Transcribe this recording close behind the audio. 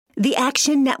The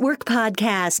Action Network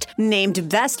Podcast, named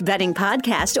Best Betting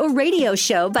Podcast or Radio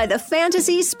Show by the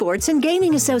Fantasy Sports and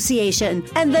Gaming Association,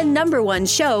 and the #1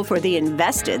 show for the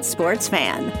invested sports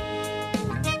fan. All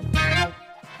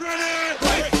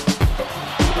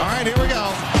right, here we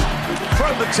go.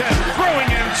 From the 10,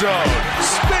 throwing end zone.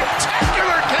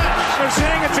 Spectacular catch. They're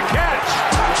saying it's a catch.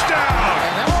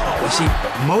 Touchdown. You see,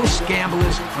 most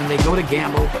gamblers, when they go to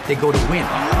gamble, they go to win.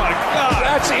 Oh, my God.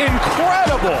 That's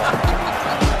incredible.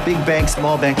 Big bank,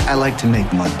 small bank, I like to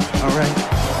make money. All right?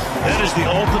 That is the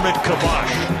ultimate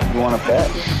kibosh. You want to bet?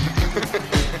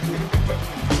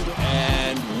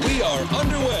 And we are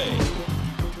underway.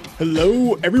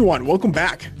 Hello, everyone. Welcome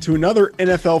back to another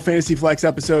NFL Fantasy Flex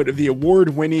episode of the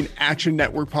award-winning Action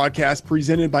Network podcast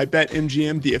presented by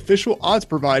BetMGM, the official odds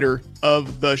provider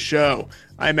of the show.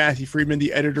 I'm Matthew Friedman,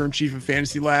 the editor-in-chief of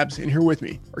Fantasy Labs, and here with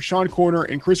me are Sean Corner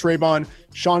and Chris Raybon.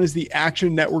 Sean is the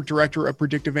Action Network Director of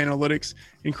Predictive Analytics,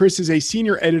 and Chris is a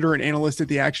senior editor and analyst at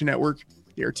the Action Network.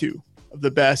 They are two of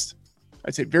the best,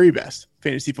 I'd say very best,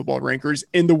 fantasy football rankers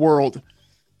in the world.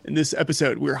 In this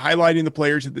episode, we're highlighting the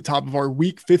players at the top of our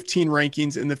Week 15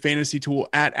 rankings in the fantasy tool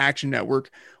at Action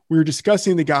Network. We're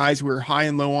discussing the guys we're high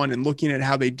and low on and looking at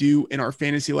how they do in our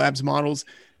Fantasy Labs models.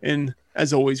 And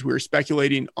as always, we're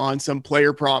speculating on some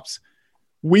player props.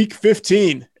 Week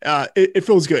 15, it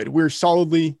feels good. We're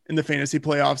solidly in the fantasy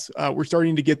playoffs. We're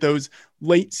starting to get those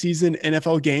late season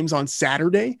NFL games on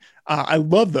Saturday. I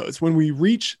love those. When we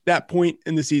reach that point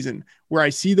in the season where I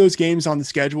see those games on the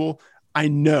schedule, I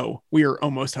know we are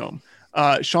almost home.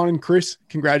 Sean and Chris,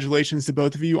 congratulations to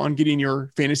both of you on getting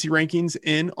your fantasy rankings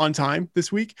in on time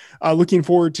this week. Looking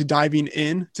forward to diving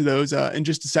in to those in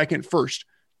just a second. First,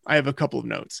 I have a couple of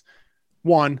notes.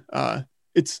 One,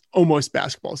 it's almost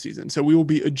basketball season, so we will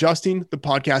be adjusting the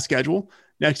podcast schedule.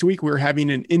 Next week, we're having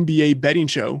an NBA betting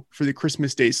show for the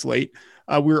Christmas Day slate.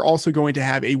 We're also going to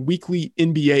have a weekly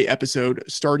NBA episode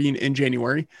starting in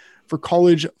January. For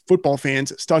college football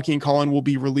fans, Stuckey and Colin will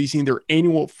be releasing their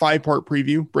annual 5-part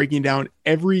preview, breaking down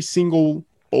every single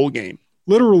bowl game,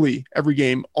 literally every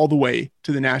game, all the way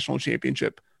to the national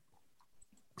championship.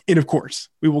 And of course,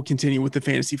 we will continue with the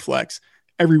Fantasy Flex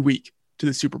every week to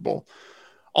the Super Bowl.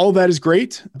 All of that is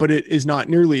great, but it is not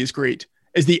nearly as great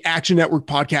as the Action Network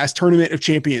Podcast Tournament of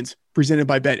Champions presented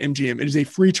by BetMGM. It is a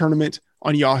free tournament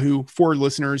on Yahoo for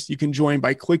listeners. You can join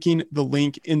by clicking the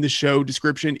link in the show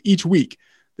description. Each week,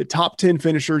 the top 10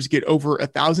 finishers get over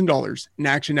 $1,000 in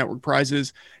Action Network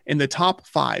prizes, and the top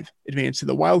 5 advance to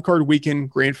the wildcard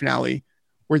weekend grand finale,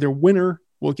 where their winner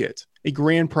will get a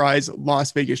grand prize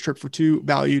Las Vegas trip for 2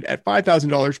 valued at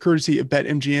 $5,000, courtesy of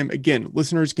BetMGM. Again,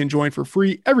 listeners can join for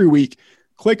free every week.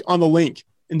 Click on the link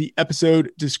in the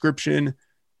episode description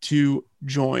to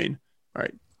join. All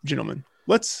right, gentlemen,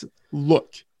 let's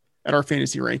look at our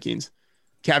fantasy rankings.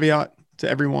 Caveat to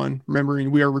everyone,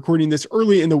 remembering we are recording this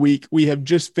early in the week. We have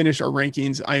just finished our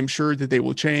rankings. I am sure that they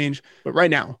will change. But right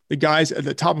now, the guys at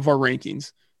the top of our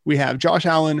rankings, we have Josh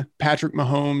Allen, Patrick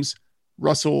Mahomes,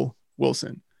 Russell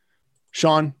Wilson.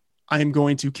 Sean, I am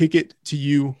going to kick it to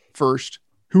you first.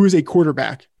 Who is a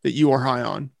quarterback that you are high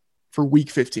on for Week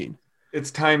 15? It's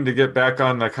time to get back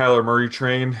on the Kyler Murray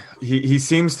train. He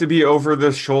seems to be over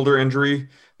this shoulder injury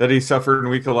that he suffered in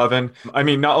Week 11. I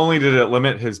mean, not only did it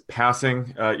limit his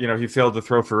passing, he failed to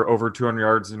throw for over 200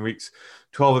 yards in weeks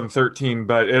 12 and 13,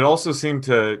 but it also seemed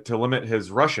to limit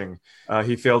his rushing.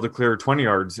 He failed to clear 20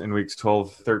 yards in weeks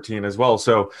 12, 13 as well.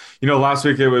 So, last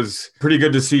week it was pretty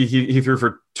good to see he threw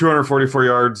for 244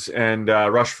 yards and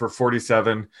rushed for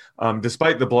 47,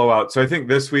 despite the blowout. So I think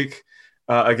this week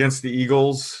against the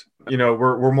Eagles,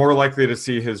 we're more likely to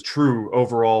see his true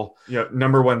overall,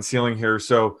 number one ceiling here.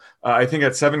 So I think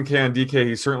at 7K on DK,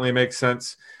 he certainly makes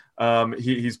sense.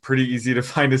 He's pretty easy to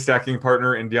find a stacking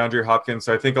partner in DeAndre Hopkins.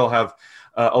 So I think I'll have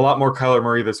a lot more Kyler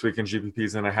Murray this week in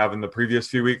GPPs than I have in the previous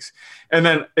few weeks. And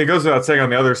then it goes without saying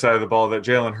on the other side of the ball that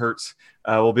Jalen Hurts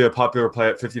will be a popular play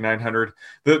at 5,900.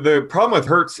 The problem with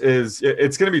Hurts is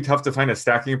it's going to be tough to find a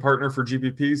stacking partner for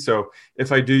GPP. So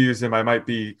if I do use him, I might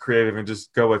be creative and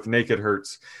just go with naked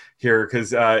Hurts here, because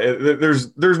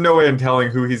there's no way in telling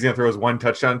who he's going to throw his one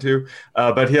touchdown to,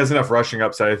 but he has enough rushing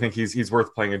upside. I think he's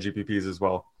worth playing in GPPs as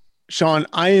well. Sean,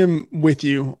 I am with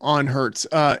you on Hurts,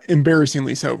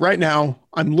 embarrassingly so. Right now,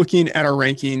 I'm looking at our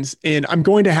rankings, and I'm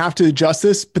going to have to adjust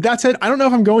this, but that said, I don't know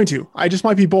if I'm going to. I just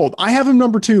might be bold. I have him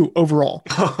number 2 overall,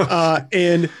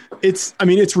 and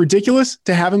it's ridiculous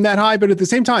to have him that high, but at the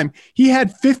same time, he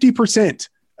had 50%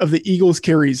 of the Eagles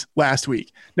carries last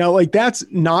week. Now, that's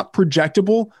not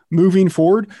projectable moving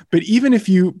forward, but even if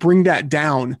you bring that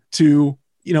down to,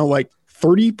 30%,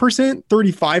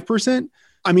 35%,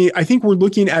 I think we're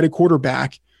looking at a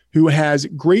quarterback who has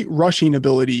great rushing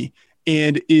ability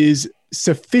and is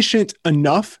sufficient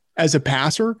enough as a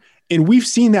passer. And we've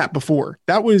seen that before.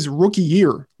 That was rookie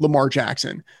year Lamar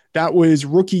Jackson. That was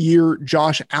rookie year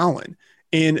Josh Allen.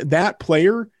 And that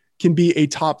player can be a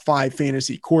top 5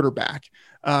 fantasy quarterback.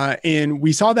 And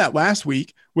we saw that last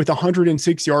week with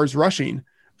 106 yards rushing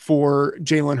for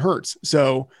Jalen Hurts.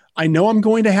 So I know I'm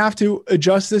going to have to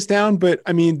adjust this down, but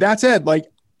I mean, that said,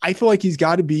 like, I feel like he's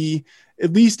got to be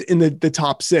at least in the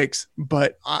top 6,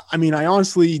 but I mean, I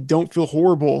honestly don't feel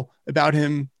horrible about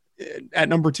him at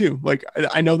number 2. Like,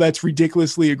 I know that's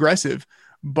ridiculously aggressive,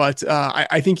 but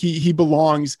I think he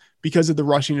belongs, because of the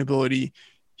rushing ability,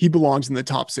 he belongs in the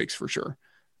top 6 for sure.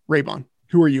 Raybon,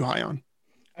 who are you high on?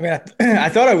 I mean, I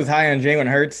thought I was high on Jalen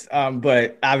Hurts,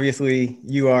 but obviously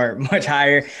you are much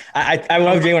higher. I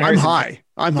love Jalen Hurts.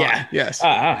 I'm high. Yes.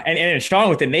 And Sean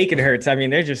with the naked Hurts. I mean,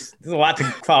 there's a lot to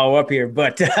follow up here,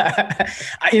 but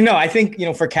I think,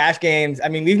 for cash games, I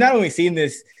mean, we've not only seen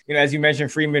this, as you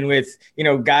mentioned, Freeman with,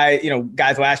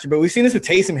 guys last year, but we've seen this with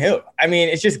Taysom Hill. I mean,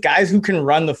 it's just guys who can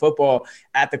run the football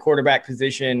at the quarterback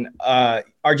position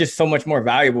are just so much more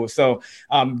valuable. So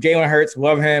Jalen Hurts,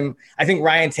 love him. I think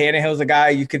Ryan Tannehill is a guy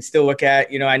you could still look at.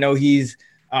 I know he's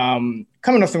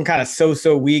coming off some kind of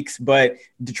so-so weeks, but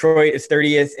Detroit is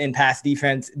 30th in pass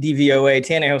defense, DVOA.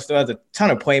 Tannehill still has a ton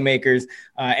of playmakers.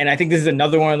 And I think this is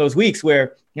another one of those weeks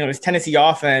where, this Tennessee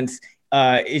offense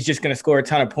is just going to score a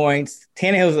ton of points.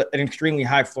 Tannehill is an extremely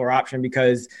high floor option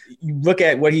because you look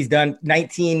at what he's done,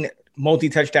 19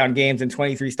 multi-touchdown games and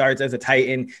 23 starts as a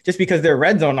Titan, just because their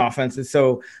red zone offense is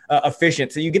so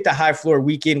efficient. So you get the high floor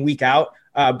week in, week out.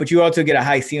 But you also get a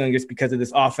high ceiling just because of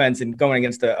this offense and going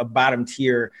against a bottom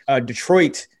tier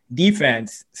Detroit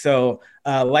defense. So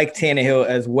like Tannehill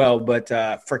as well. But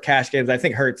for cash games, I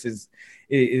think Hurts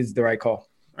is the right call.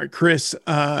 All right, Chris,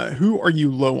 who are you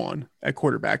low on at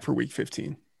quarterback for week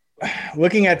 15?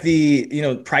 Looking at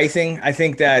the pricing, I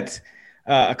think that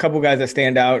a couple guys that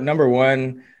stand out. Number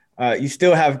one, you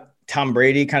still have Tom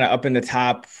Brady kind of up in the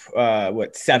top,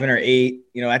 7 or 8.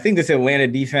 I think this Atlanta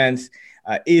defense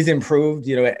is improved.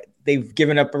 They've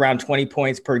given up around 20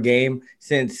 points per game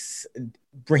since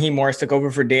Raheem Morris took over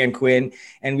for Dan Quinn.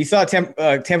 And we saw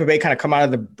Tampa Bay kind of come out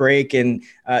of the break and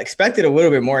expected a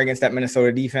little bit more against that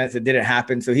Minnesota defense. It didn't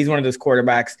happen. So he's one of those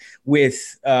quarterbacks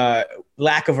with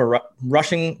lack of a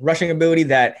rushing ability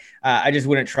that I just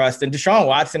wouldn't trust. And Deshaun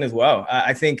Watson as well.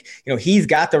 I think, he's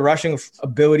got the rushing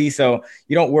ability, so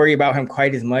you don't worry about him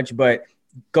quite as much. But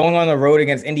going on the road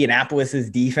against Indianapolis's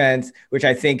defense, which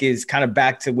I think is kind of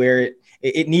back to where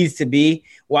it needs to be,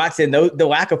 Watson, the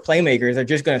lack of playmakers are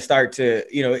just going to start to,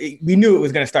 we knew it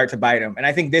was going to start to bite him. And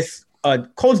I think this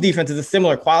Colts defense is a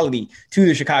similar quality to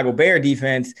the Chicago Bear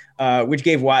defense, which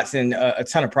gave Watson a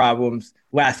ton of problems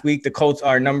last week. The Colts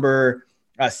are number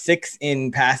 6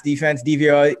 in pass defense,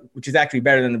 DVOA, which is actually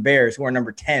better than the Bears, who are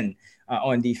number 10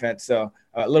 on defense. So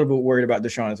a little bit worried about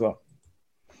Deshaun as well.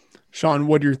 Sean,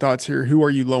 what are your thoughts here? Who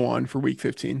are you low on for week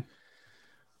 15?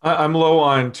 I'm low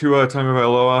on Tua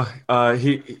Tagovailoa.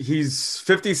 He's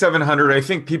 5,700. I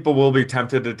think people will be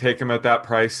tempted to take him at that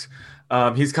price.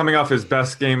 He's coming off his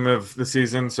best game of the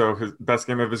season, so his best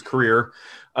game of his career.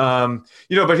 But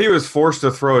he was forced to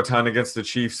throw a ton against the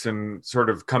Chiefs in sort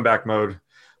of comeback mode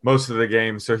most of the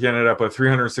game. So he ended up with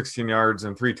 316 yards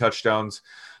and 3 touchdowns.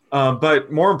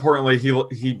 But more importantly,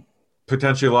 he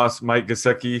potentially lost Mike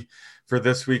Gesicki for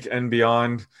this week and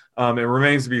beyond. It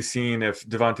remains to be seen if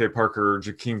Devontae Parker or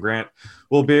Jakeem Grant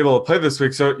will be able to play this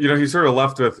week. So, he's sort of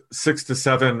left with 6 to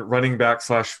 7 running back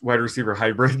 / wide receiver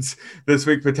hybrids this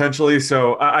week potentially.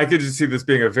 So I could just see this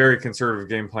being a very conservative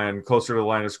game plan, closer to the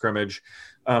line of scrimmage,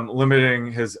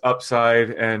 limiting his upside.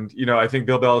 And, I think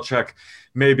Bill Belichick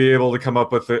may be able to come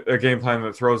up with a game plan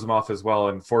that throws him off as well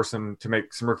and force him to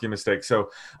make some rookie mistakes.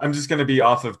 So I'm just going to be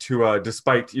off of Tua,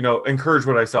 despite, encourage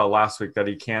what I saw last week, that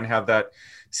he can have that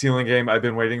ceiling game I've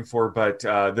been waiting for. But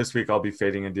this week I'll be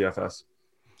fading in DFS.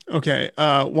 Okay.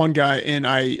 One guy, and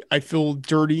I feel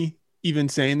dirty even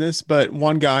saying this, but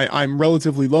one guy I'm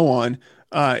relatively low on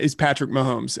is Patrick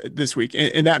Mahomes this week.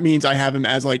 And that means I have him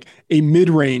as like a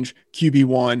mid-range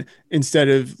QB1 instead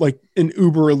of like an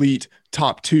uber elite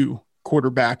top 2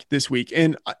 quarterback this week.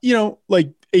 And,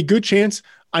 like a good chance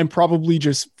I'm probably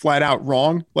just flat out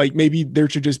wrong. Like maybe there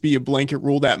should just be a blanket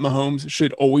rule that Mahomes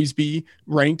should always be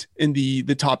ranked in the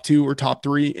top 2 or top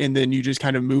 3. And then you just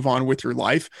kind of move on with your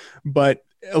life. But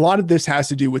a lot of this has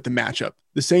to do with the matchup.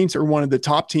 The Saints are one of the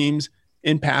top teams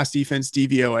in pass defense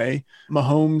DVOA.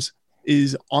 Mahomes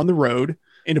is on the road,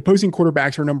 and opposing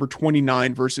quarterbacks are number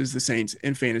 29 versus the Saints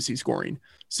in fantasy scoring.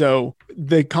 So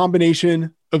the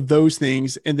combination of those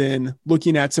things, and then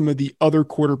looking at some of the other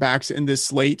quarterbacks in this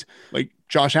slate, like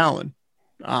Josh Allen,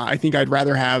 I think I'd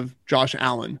rather have Josh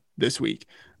Allen this week.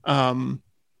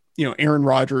 Aaron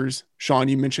Rodgers, Sean,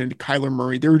 you mentioned Kyler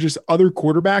Murray. There were just other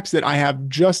quarterbacks that I have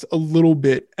just a little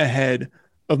bit ahead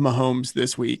of Mahomes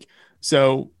this week.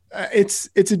 So it's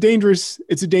a dangerous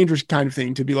kind of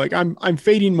thing to be like, I'm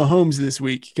fading Mahomes this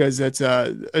week because that's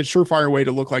a surefire way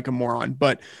to look like a moron,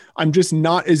 but I'm just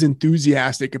not as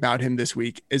enthusiastic about him this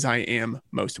week as I am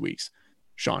most weeks.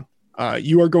 Sean,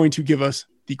 you are going to give us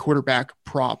the quarterback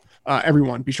prop.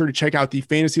 Everyone, be sure to check out the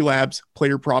Fantasy Labs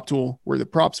player prop tool, where the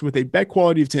props with a bet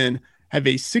quality of 10 have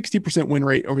a 60% win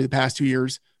rate over the past 2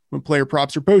 years. When player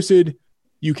props are posted,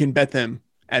 you can bet them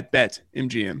at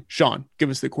BetMGM. Sean, give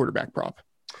us the quarterback prop.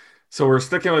 So we're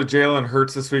sticking with Jalen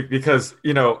Hurts this week because,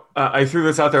 I threw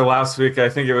this out there last week. I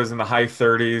think it was in the high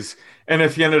 30s. And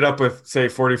if he ended up with, say,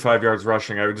 45 yards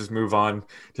rushing, I would just move on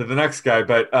to the next guy.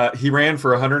 But he ran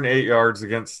for 108 yards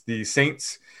against the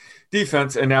Saints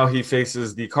defense, and now he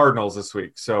faces the Cardinals this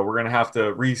week. So we're going to have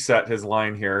to reset his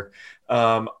line here.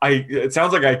 It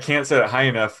sounds like I can't set it high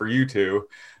enough for you two,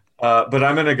 but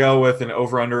I'm going to go with an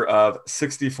over-under of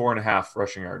 64.5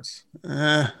 rushing yards.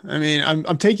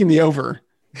 I'm taking the over.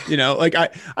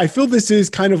 I feel this is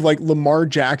kind of like Lamar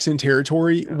Jackson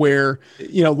territory where,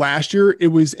 last year it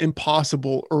was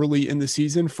impossible early in the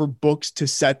season for books to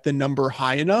set the number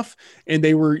high enough. And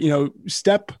they were,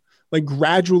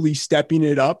 gradually stepping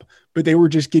it up, but they were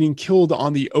just getting killed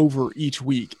on the over each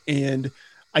week. And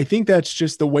I think that's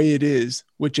just the way it is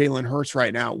with Jalen Hurts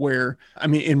right now, where,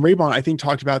 and Raybon, I think,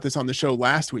 talked about this on the show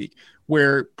last week,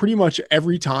 where pretty much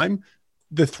every time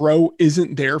the throw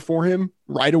isn't there for him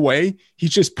right away,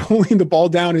 he's just pulling the ball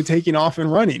down and taking off and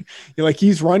running.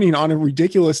 He's running on a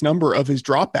ridiculous number of his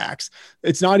dropbacks.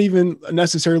 It's not even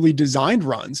necessarily designed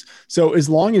runs. So as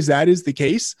long as that is the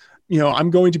case, I'm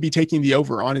going to be taking the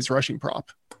over on his rushing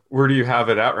prop. Where do you have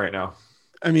it at right now?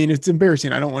 It's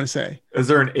embarrassing. I don't want to say. Is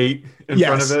there an 8 in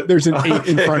front of it? There's an 8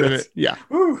 in front of it. Yeah.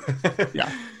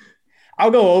 Yeah. I'll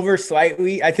go over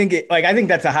slightly. I think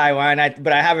that's a high line,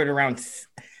 but I have it around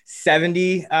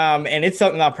 70. And it's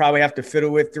something I'll probably have to fiddle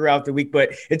with throughout the week,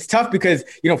 but it's tough because,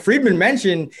 Friedman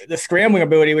mentioned the scrambling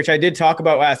ability, which I did talk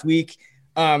about last week.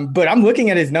 But I'm looking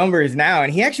at his numbers now,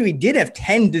 and he actually did have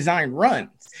 10 designed runs.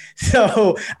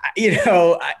 So, we have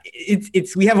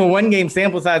a 1-game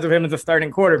sample size of him as a starting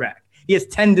quarterback. He has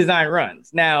 10 design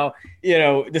runs. Now,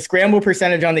 the scramble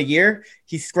percentage on the year,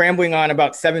 he's scrambling on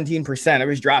about 17% of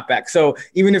his dropback. So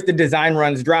even if the design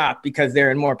runs drop because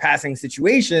they're in more passing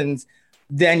situations,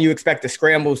 then you expect the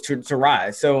scrambles to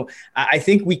rise. So I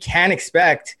think we can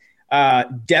expect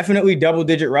definitely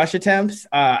double-digit rush attempts.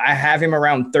 I have him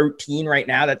around 13 right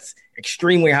now. That's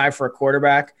extremely high for a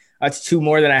quarterback. That's 2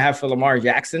 more than I have for Lamar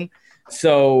Jackson.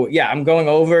 So, I'm going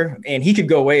over, and he could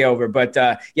go way over. But,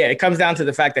 it comes down to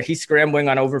the fact that he's scrambling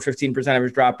on over 15% of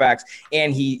his dropbacks,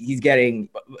 and he's getting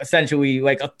essentially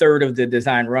like a third of the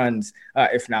design runs,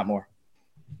 if not more.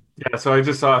 Yeah, so I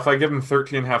just saw if I give him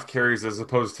 13.5 carries as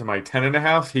opposed to my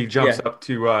 10.5, he jumps up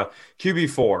to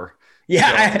QB4.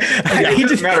 Yeah, so, he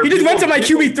just went to my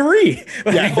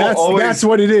QB3. Yeah, that's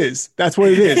what it is. That's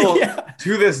what it is. People,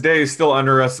 to this day, still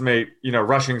underestimate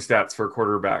rushing stats for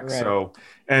quarterbacks. Right. So,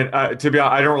 and to be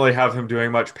honest, I don't really have him doing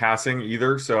much passing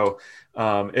either. So,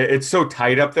 it's so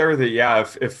tight up there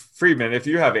that if Friedman, if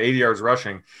you have 80 yards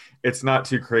rushing, it's not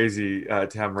too crazy to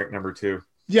have him ranked number 2.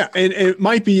 Yeah, and it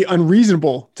might be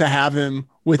unreasonable to have him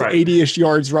with 80-ish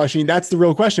yards rushing. That's the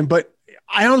real question, but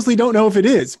I honestly don't know if it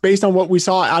is, based on what we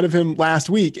saw out of him last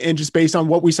week and just based on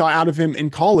what we saw out of him in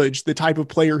college, the type of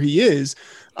player he is,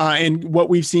 and what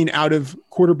we've seen out of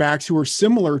quarterbacks who are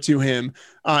similar to him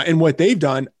and what they've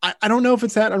done. I don't know if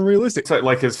it's that unrealistic. So,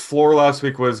 like his floor last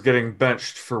week was getting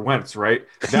benched for Wentz, right?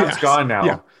 That's gone now.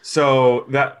 Yeah. So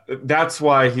that's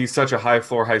why he's such a high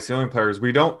floor, high ceiling player. Is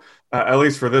we don't, at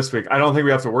least for this week, I don't think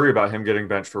we have to worry about him getting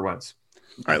benched for Wentz.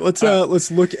 All right,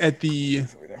 let's look at the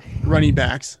running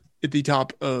backs at the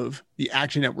top of the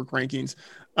Action Network rankings.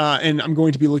 And I'm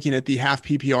going to be looking at the half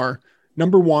PPR.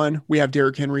 Number 1, we have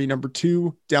Derrick Henry. Number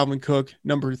 2, Dalvin Cook.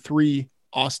 Number 3,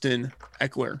 Austin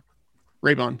Eckler.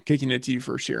 Raybon, kicking it to you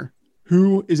first here.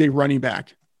 Who is a running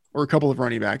back or a couple of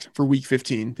running backs for week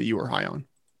 15 that you are high on?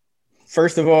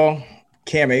 First of all,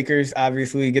 Cam Akers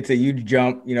obviously gets a huge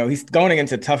jump. He's going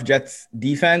against a tough Jets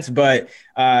defense, but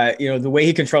the way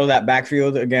he controlled that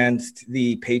backfield against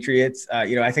the Patriots,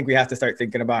 I think we have to start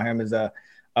thinking about him as a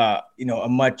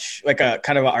much like a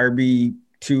kind of a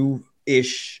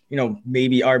RB2-ish,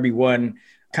 maybe RB1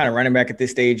 kind of running back at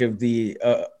this stage of the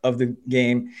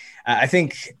game. I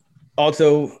think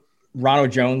also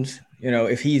Ronald Jones,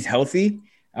 if he's healthy,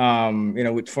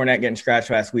 With Fournette getting scratched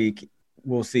last week,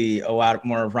 we'll see a lot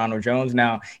more of Ronald Jones.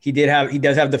 Now he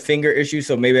does have the finger issue,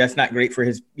 so maybe that's not great for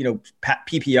his,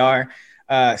 PPR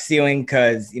ceiling.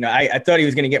 Cause I thought he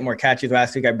was going to get more catches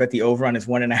last week. I bet the over on his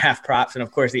 1.5 props. And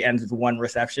of course he ends with 1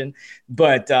 reception,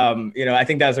 but I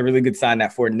think that was a really good sign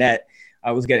that Fournette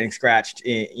was getting scratched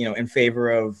in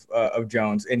favor of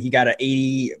Jones. And he got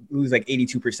he was like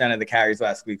 82% of the carries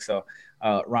last week. So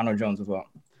Ronald Jones as well.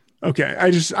 Okay.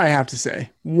 I have to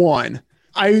say, one,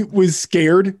 I was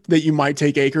scared that you might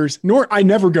take Akers, I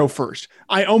never go first.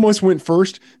 I almost went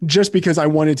first just because I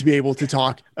wanted to be able to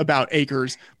talk about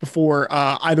Akers before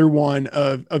either one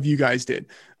of you guys did.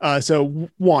 So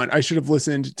one, I should have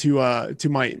listened to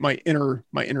my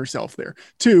inner self there.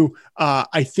 Two,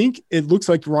 I think it looks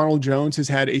like Ronald Jones has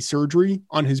had a surgery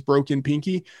on his broken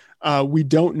pinky. We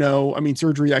don't know. I mean,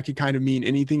 surgery, that could kind of mean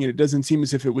anything, and it doesn't seem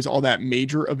as if it was all that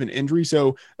major of an injury.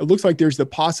 So it looks like there's the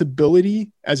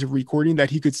possibility as of recording that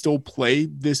he could still play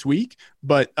this week,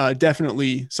 but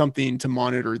definitely something to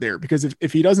monitor there, because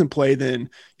if he doesn't play, then,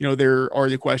 there are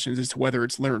the questions as to whether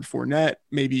it's Leonard Fournette,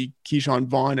 maybe Keyshawn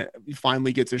Vaughn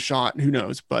finally gets a shot. Who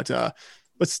knows? But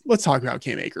let's talk about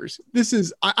Cam Akers.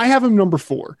 I have him number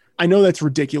 4. I know that's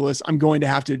ridiculous. I'm going to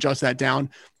have to adjust that down,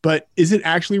 but is it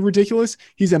actually ridiculous?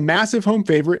 He's a massive home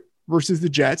favorite versus the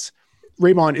Jets.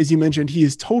 Raymond, as you mentioned, he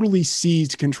has totally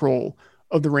seized control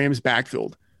of the Rams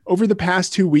backfield. Over the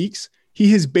past 2 weeks,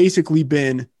 he has basically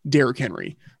been Derrick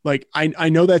Henry. Like, I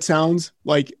know that sounds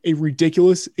like a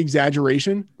ridiculous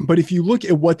exaggeration, but if you look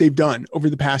at what they've done over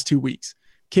the past 2 weeks,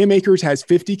 Cam Akers has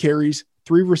 50 carries,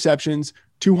 3 receptions,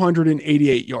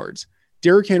 288 yards.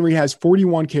 Derrick Henry has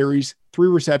 41 carries, 3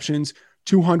 receptions,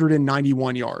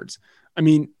 291 yards. I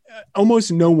mean,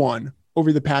 almost no one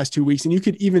over the past 2 weeks, and you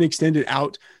could even extend it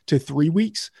out to 3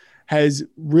 weeks, has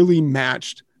really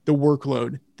matched the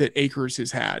workload that Akers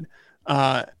has had.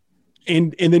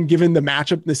 And then given the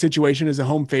matchup, the situation as a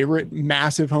home favorite,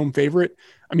 massive home favorite,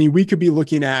 I mean, we could be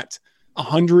looking at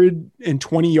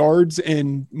 120 yards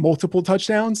and multiple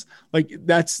touchdowns. Like,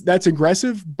 that's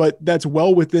aggressive, but that's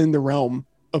well within the realm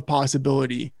of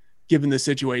possibility given the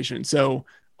situation. So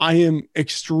I am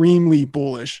extremely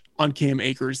bullish on Cam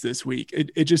Akers this week.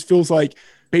 It just feels like,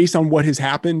 based on what has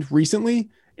happened recently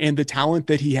and the talent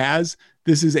that he has,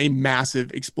 this is a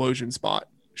massive explosion spot.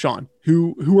 Sean,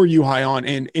 who are you high on?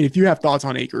 And if you have thoughts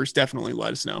on Akers, definitely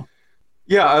let us know.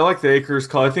 Yeah, I like the Akers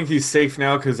call. I think he's safe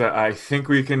now because I think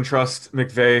we can trust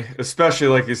McVay, especially,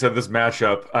 like you said, this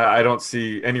matchup. I don't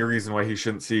see any reason why he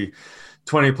shouldn't see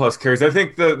 20-plus carries. I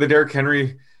think the Derrick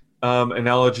Henry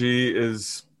analogy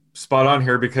is spot on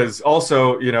here, because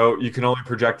also, you can only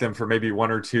project him for maybe 1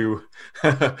 or 2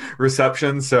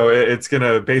 receptions. So it's going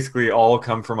to basically all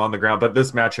come from on the ground. But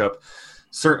this matchup,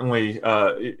 certainly,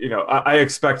 I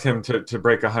expect him to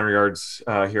break 100 yards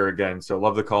here again. So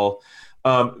love the call.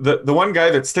 The one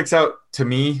guy that sticks out to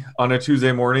me on a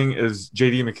Tuesday morning is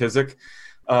J.D. McKissic.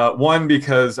 One,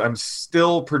 because I'm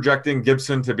still projecting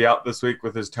Gibson to be out this week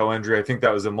with his toe injury. I think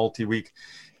that was a multi-week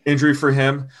injury for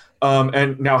him.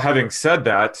 And now, having said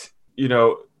that,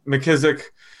 McKissic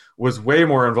was way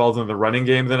more involved in the running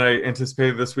game than I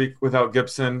anticipated this week without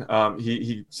Gibson.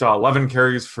 He saw 11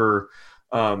 carries for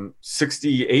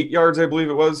 68 yards, I believe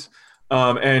it was.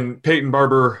 And Peyton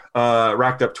Barber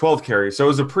racked up 12 carries. So it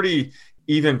was a pretty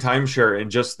even timeshare in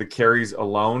just the carries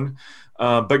alone.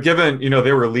 But given,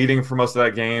 they were leading for most of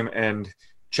that game, and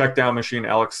check down machine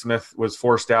Alex Smith was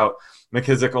forced out,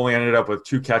 McKissic only ended up with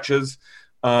 2 catches.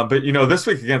 But this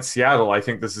week against Seattle, I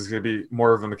think this is going to be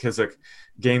more of a McKissic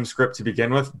game script to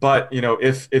begin with. But,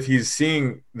 if he's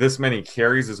seeing this many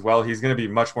carries as well, he's going to be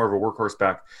much more of a workhorse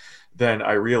back than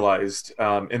I realized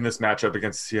in this matchup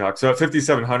against the Seahawks. So at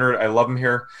 5,700, I love him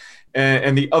here.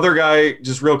 And the other guy,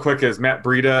 just real quick, is Matt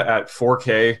Breida at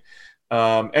 4K.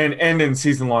 And in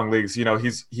season-long leagues,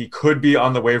 he could be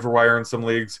on the waiver wire in some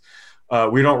leagues.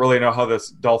 We don't really know how this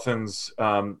Dolphins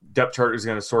depth chart is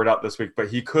going to sort out this week, but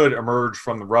he could emerge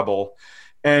from the rubble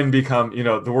and become, the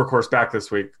workhorse back this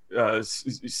week,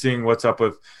 seeing what's up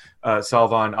with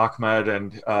Salvon Ahmed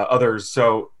and others.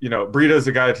 So, Breida is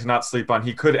a guy to not sleep on.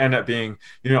 He could end up being,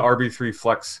 RB3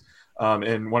 flex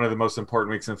in one of the most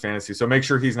important weeks in fantasy. So make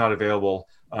sure he's not available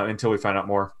until we find out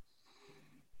more.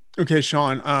 Okay,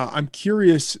 Sean, I'm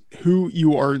curious who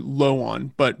you are low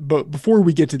on, but before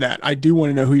we get to that, I do want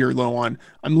to know who you're low on.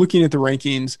 I'm looking at the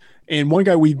rankings, and one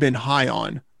guy we've been high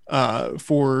on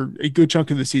for a good chunk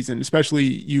of the season, especially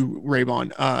you,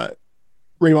 Raymond.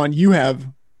 Raymond, you have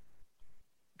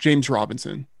James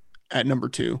Robinson at number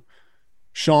 2.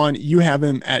 Sean, you have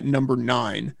him at number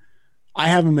 9. I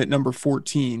have him at number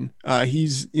 14.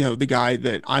 He's, the guy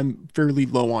that I'm fairly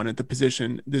low on at the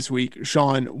position this week.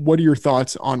 Sean, what are your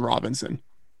thoughts on Robinson?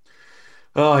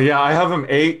 Oh yeah, I have him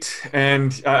 8,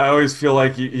 and I always feel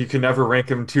like you can never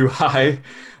rank him too high.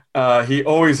 He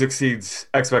always exceeds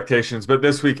expectations, but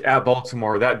this week at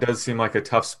Baltimore, that does seem like a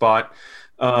tough spot.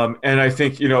 And I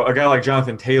think, a guy like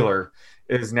Jonathan Taylor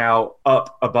is now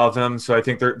up above him. So I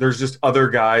think there's just other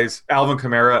guys. Alvin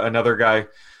Kamara, another guy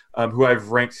who I've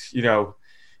ranked,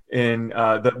 in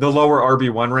the lower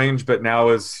RB1 range, but now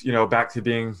is, back to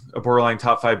being a borderline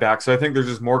top 5 back. So I think there's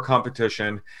just more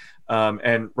competition.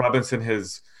 And Robinson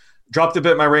has dropped a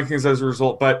bit in my rankings as a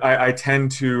result, but I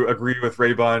tend to agree with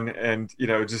Raybon and,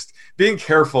 just being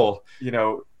careful,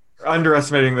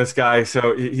 underestimating this guy.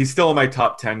 So he's still in my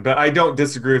top 10, but I don't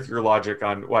disagree with your logic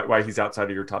on why he's outside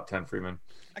of your top 10, Freeman.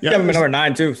 I have him at number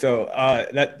 9 too. So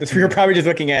you're probably just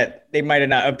looking at, they might've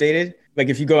not updated. Like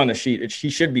if you go on the sheet, he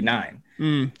should be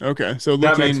 9. Okay. So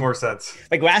that makes more sense.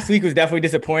 Like last week was definitely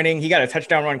disappointing. He got a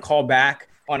touchdown run call back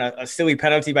on a silly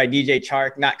penalty by DJ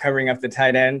Chark, not covering up the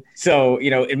tight end. So,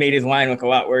 it made his line look a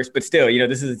lot worse. But still,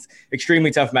 this is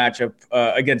extremely tough matchup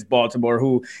against Baltimore,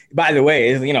 who, by the way,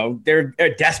 is, they're a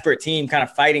desperate team kind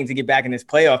of fighting to get back in this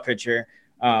playoff picture.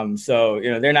 So,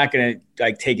 they're not going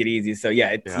to take it easy. So,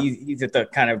 he's at the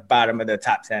kind of bottom of the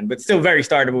top 10, but still very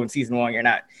startable in season 1. You're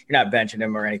not benching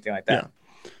him or anything like that.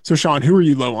 Yeah. So, Sean, who are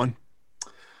you low on?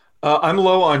 I'm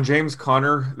low on James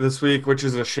Conner this week, which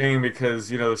is a shame because,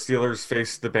 the Steelers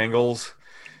face the Bengals.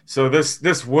 So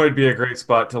this would be a great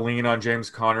spot to lean on James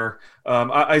Conner.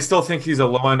 I still think he's a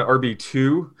low-end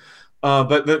RB2,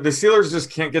 but the Steelers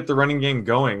just can't get the running game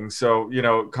going. So,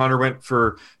 Conner went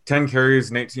for 10 carries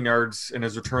and 18 yards in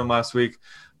his return last week.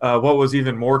 What was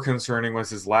even more concerning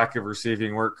was his lack of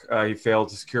receiving work. He failed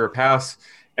to secure a pass.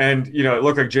 And, it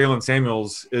looked like Jalen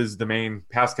Samuels is the main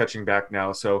pass-catching back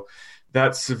now. So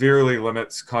that severely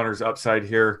limits Conner's upside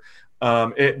here.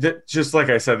 Just like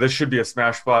I said, this should be a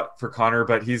smash spot for Conner,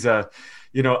 but he's a,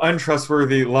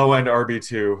 untrustworthy low-end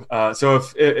RB2. So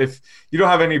if you don't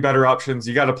have any better options,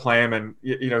 you got to play him. And,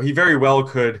 he very well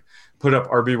could put up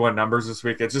RB1 numbers this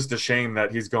week. It's just a shame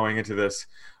that he's going into this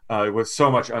with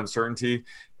so much uncertainty.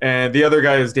 And the other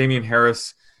guy is Damian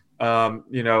Harris.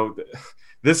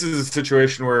 This is a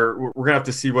situation where we're going to have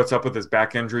to see what's up with his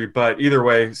back injury. But either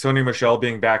way, Sony Michel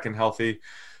being back and healthy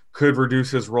could reduce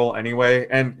his role anyway.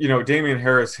 And, Damian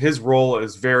Harris, his role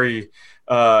is very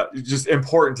just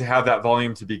important to have that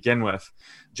volume to begin with.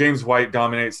 James White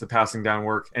dominates the passing down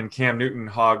work, and Cam Newton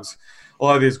hogs a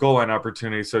lot of these goal line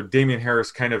opportunities. So Damian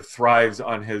Harris kind of thrives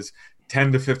on his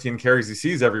 10 to 15 carries he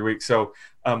sees every week. So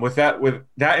with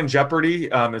that in jeopardy,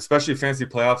 especially fantasy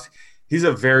playoffs, he's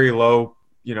a very low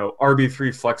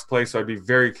RB3 flex play, so I'd be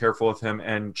very careful with him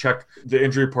and check the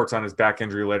injury reports on his back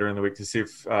injury later in the week to see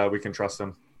if we can trust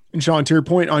him. And Sean, to your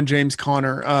point on James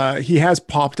Conner, he has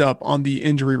popped up on the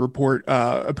injury report,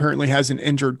 apparently has an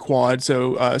injured quad.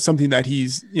 So something that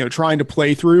he's, trying to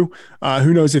play through.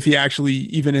 Who knows if he actually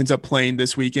even ends up playing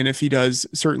this week. And if he does,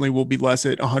 certainly will be less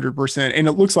at 100%. And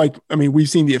it looks like, we've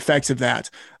seen the effects of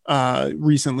that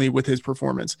recently with his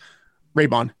performance.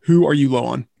 Raybon, who are you low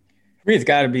on? For me, it's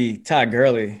got to be Todd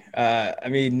Gurley.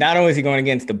 Not only is he going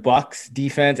against the Bucs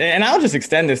defense, and I'll just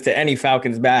extend this to any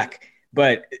Falcons back,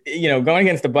 but, going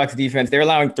against the Bucs defense, they're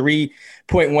allowing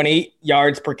 3.18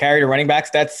 yards per carry to running backs.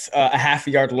 That's a half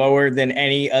a yard lower than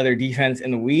any other defense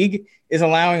in the league is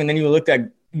allowing. And then you look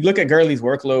at Gurley's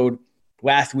workload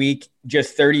last week,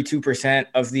 just 32%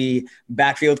 of the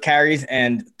backfield carries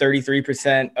and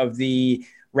 33% of the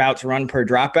routes run per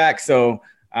dropback. So,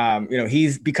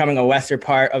 he's becoming a lesser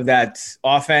part of that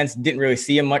offense. Didn't really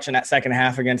see him much in that second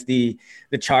half against the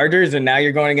Chargers, and now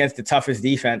you're going against the toughest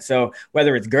defense. So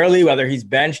whether it's Gurley, whether he's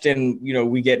benched, and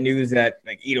we get news that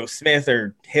like Ito Smith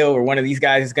or Hill or one of these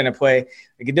guys is going to play,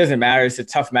 it doesn't matter. It's a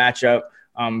tough matchup.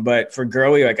 But for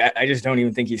Gurley, I just don't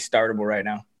even think he's startable right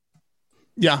now.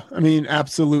 Yeah,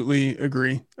 absolutely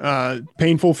agree.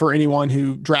 Painful for anyone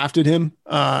who drafted him,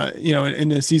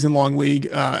 in a season-long league.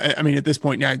 At this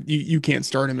point, now you can't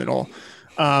start him at all.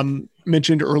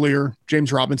 Mentioned earlier,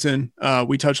 James Robinson.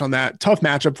 We touched on that. Tough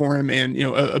matchup for him, and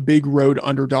a big road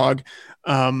underdog.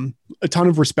 A ton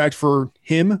of respect for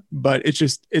him, but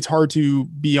it's hard to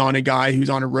be on a guy who's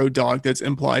on a road dog that's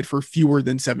implied for fewer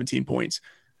than 17 points.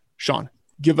 Sean,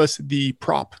 give us the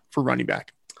prop for running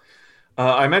back.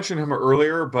 I mentioned him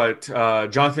earlier, but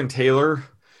Jonathan Taylor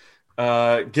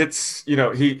gets,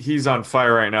 he's on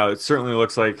fire right now. It certainly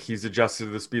looks like he's adjusted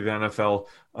to the speed of the NFL,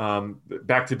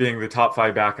 back to being the top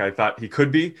 5 back I thought he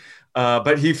could be.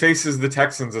 But he faces the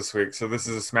Texans this week, so this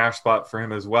is a smash spot for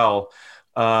him as well.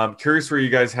 Curious where you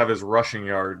guys have his rushing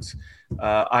yards.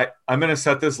 I'm going to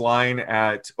set this line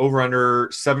at over under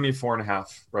 74.5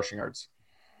 rushing yards.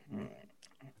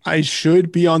 I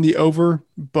should be on the over,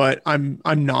 but I'm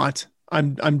not.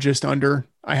 I'm just under.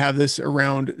 I have this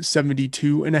around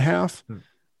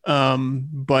 72.5.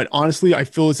 But honestly, I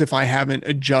feel as if I haven't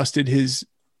adjusted his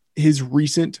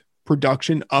recent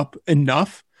production up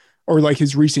enough, or like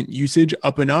his recent usage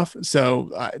up enough.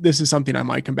 So this is something I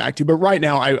might come back to, but right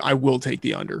now I will take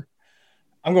the under.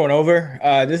 I'm going over.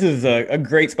 This is a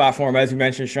great spot for him, as you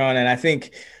mentioned, Sean. And I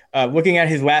think looking at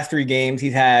his last 3 games,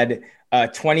 he's had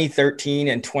 20, 13,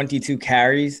 and 22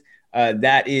 carries.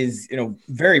 That is,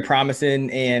 very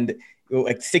promising. And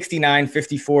like 69,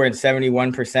 54, and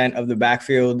 71% of the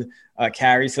backfield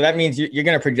carries. So that means you're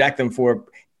going to project them for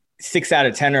 6 out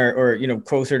of 10 or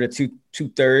closer to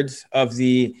two-thirds of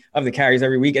the carries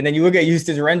every week. And then you look at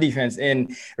Houston's run defense.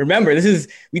 And remember,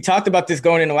 we talked about this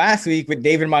going into last week with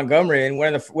David Montgomery. And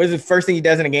what is the first thing he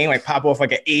does in a game? Like pop off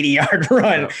like an 80-yard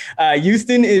run. Yeah.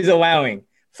 Houston is allowing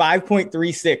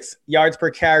 5.36 yards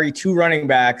per carry to running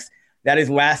backs. That is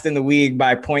last in the league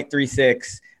by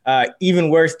 0.36. Even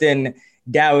worse than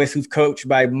Dallas, who's coached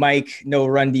by Mike No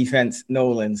Run Defense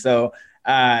Nolan. So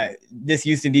this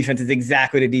Houston defense is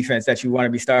exactly the defense that you want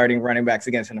to be starting running backs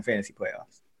against in the fantasy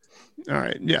playoffs. All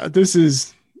right. Yeah,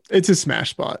 it's a smash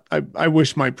spot. I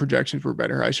wish my projections were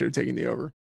better. I should have taken the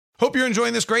over. Hope you're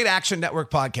enjoying this great Action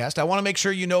Network podcast. I want to make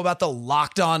sure you know about the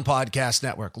Locked On Podcast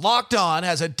Network. Locked On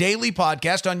has a daily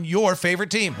podcast on your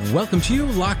favorite team. Welcome to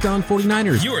Locked On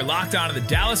 49ers. You are locked on to the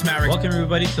Dallas Mavericks. Welcome,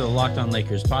 everybody, to the Locked On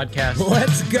Lakers podcast.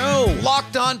 Let's go.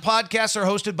 Locked On podcasts are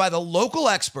hosted by the local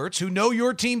experts who know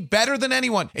your team better than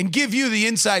anyone and give you the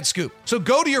inside scoop. So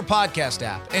go to your podcast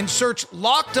app and search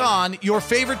Locked On Your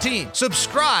Favorite Team.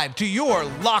 Subscribe to your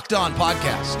Locked On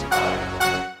podcast.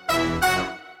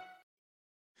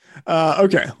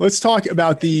 Okay, let's talk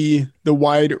about the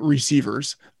wide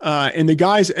receivers and the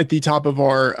guys at the top of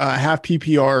our half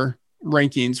PPR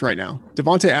rankings right now.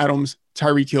 Devontae Adams,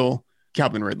 Tyreek Hill,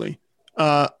 Calvin Ridley.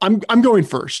 I'm going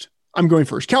first.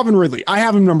 Calvin Ridley, I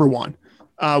have him number 1,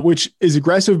 which is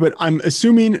aggressive, but I'm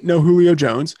assuming no Julio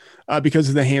Jones because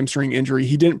of the hamstring injury.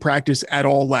 He didn't practice at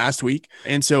all last week,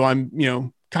 and so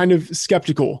I'm kind of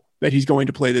skeptical that he's going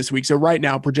to play this week. So right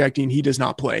now, projecting he does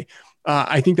not play.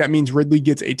 I think that means Ridley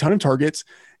gets a ton of targets,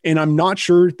 and I'm not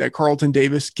sure that Carlton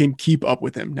Davis can keep up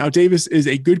with him. Now, Davis is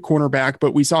a good cornerback,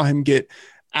 but we saw him get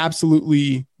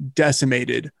absolutely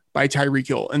decimated by Tyreek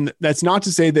Hill. And that's not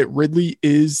to say that Ridley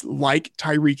is like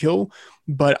Tyreek Hill,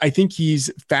 but I think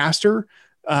he's faster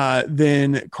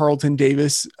than Carlton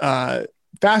Davis,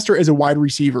 faster as a wide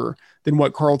receiver than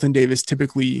what Carlton Davis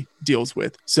typically deals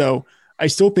with. So I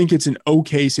still think it's an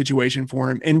okay situation for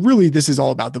him. And really, this is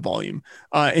all about the volume.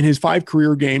 In his 5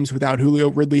 career games without Julio,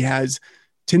 Ridley has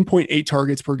 10.8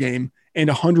 targets per game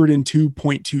and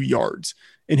 102.2 yards.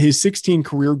 In his 16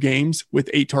 career games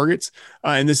with 8 targets,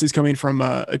 and this is coming from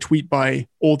a tweet by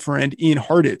old friend Ian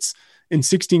Harditz, in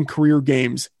 16 career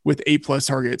games with 8+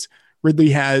 targets,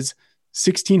 Ridley has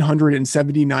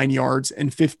 1,679 yards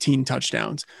and 15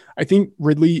 touchdowns. I think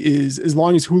Ridley is, as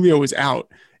long as Julio is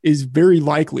out, is very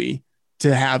likely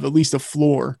to have at least a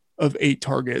floor of 8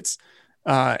 targets.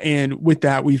 And with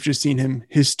that, we've just seen him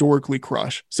historically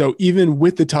crush. So even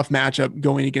with the tough matchup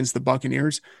going against the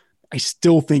Buccaneers, I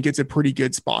still think it's a pretty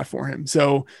good spot for him.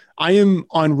 So I am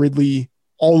on Ridley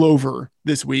all over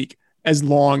this week, as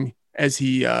long as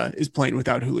he is playing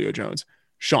without Julio Jones.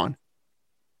 Sean,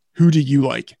 who do you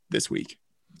like this week?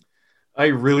 I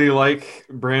really like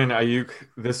Brandon Ayuk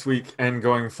this week and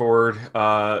going forward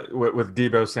with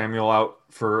Deebo Samuel out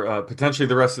for potentially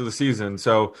the rest of the season.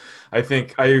 So I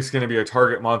think Ayuk's going to be a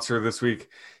target monster this week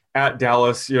at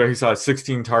Dallas. He saw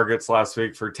 16 targets last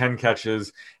week for 10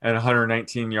 catches and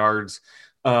 119 yards.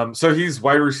 So he's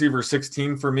wide receiver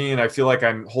 16 for me, and I feel like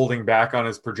I'm holding back on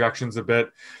his projections a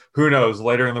bit. Who knows?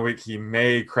 Later in the week, he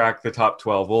may crack the top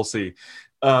 12. We'll see.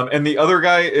 And the other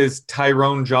guy is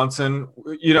Tyrone Johnson,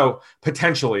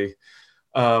 potentially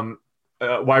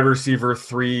wide receiver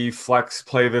 3 flex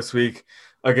play this week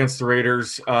against the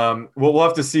Raiders. We'll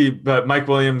have to see, but Mike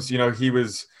Williams, he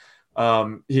was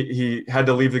he had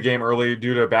to leave the game early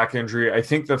due to a back injury. I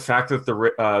think the fact that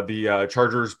the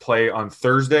Chargers play on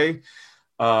Thursday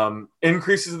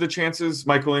increases the chances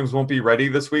Mike Williams won't be ready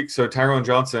this week. So Tyrone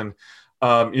Johnson,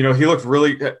 he looked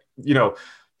really,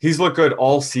 he's looked good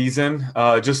all season,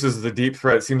 just as the deep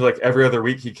threat. It seems like every other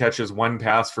week he catches 1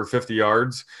 pass for 50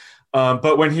 yards.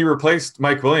 But when he replaced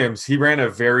Mike Williams, he ran a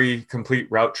very complete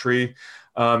route tree.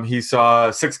 He saw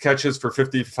 6 catches for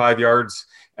 55 yards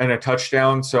and a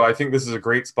touchdown. So I think this is a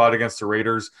great spot against the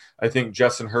Raiders. I think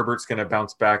Justin Herbert's going to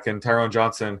bounce back, and Tyrone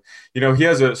Johnson, he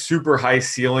has a super high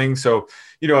ceiling. So,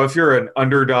 if you're an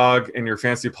underdog in your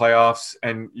fantasy playoffs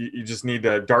and you just need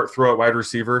a dart throw at wide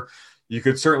receiver, you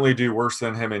could certainly do worse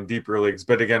than him in deeper leagues.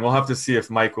 But again, we'll have to see if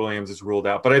Mike Williams is ruled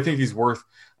out. But I think he's worth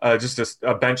just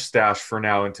a bench stash for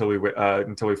now until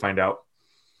we find out.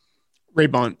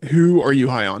 Raybon, who are you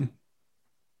high on?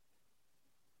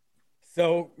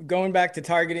 So going back to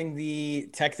targeting the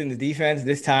Texans defense,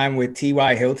 this time with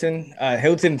T.Y. Hilton.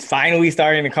 Hilton's finally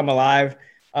starting to come alive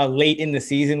late in the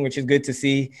season, which is good to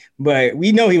see. But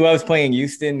we know he loves playing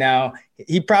Houston. Now,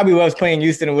 he probably loves playing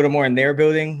Houston a little more in their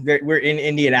building. We're in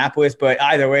Indianapolis, but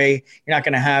either way, you're not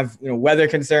going to have weather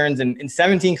concerns. And in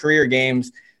 17 career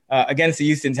games against the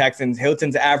Houston Texans,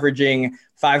 Hilton's averaging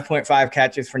 5.5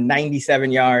 catches for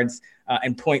 97 yards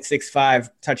and 0.65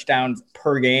 touchdowns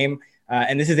per game.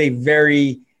 And this is a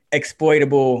very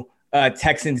exploitable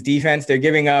Texans defense. They're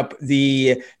giving up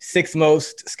the 6th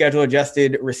most schedule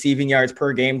adjusted receiving yards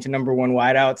per game to number one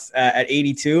wideouts at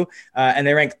 82. And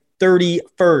they rank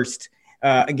 31st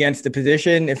against the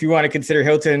position. If you want to consider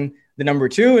Hilton the number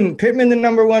 2 and Pittman the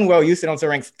number 1, well, Houston also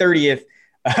ranks 30th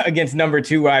against number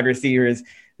 2 wide receivers.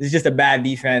 This is just a bad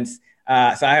defense.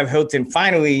 So I have Hilton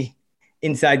finally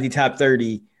inside the top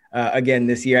 30 again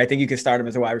this year. I think you can start him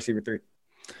as a wide receiver 3.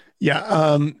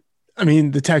 Yeah.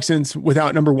 The Texans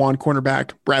without number 1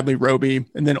 cornerback, Bradley Roby,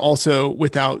 and then also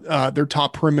without their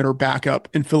top perimeter backup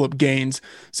in Phillip Gaines.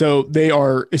 So they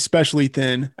are especially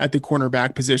thin at the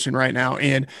cornerback position right now.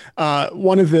 And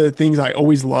one of the things I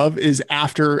always love is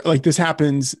after, like, this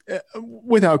happens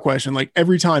without question, like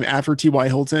every time after T.Y.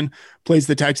 Hilton plays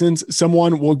the Texans,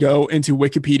 someone will go into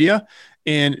Wikipedia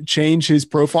and change his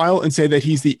profile and say that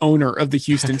he's the owner of the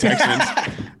Houston Texans.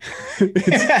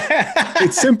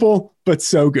 It's simple, but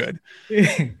so good. All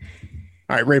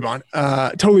right, Raybon,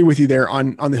 totally with you there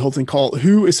on the Hilton call.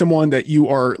 Who is someone that you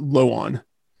are low on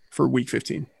for week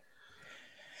 15?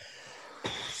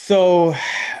 So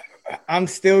I'm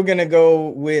still going to go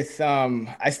with,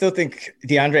 I still think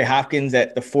DeAndre Hopkins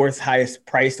at the 4th highest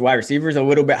priced wide receiver is a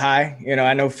little bit high.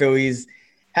 I know Philly's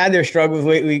had their struggles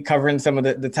lately covering some of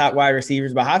the top wide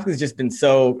receivers, but Hopkins just been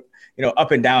so,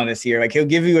 up and down this year. Like, he'll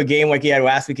give you a game like he had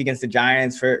last week against the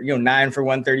Giants for, 9 for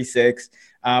 136.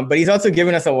 But he's also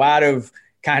given us a lot of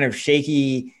kind of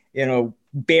shaky,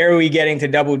 barely getting to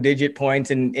double digit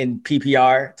points in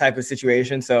PPR type of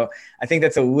situation. So I think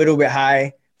that's a little bit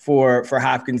high for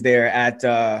Hopkins there at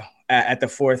the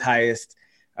 4th highest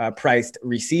priced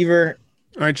receiver.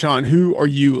 All right, Sean, who are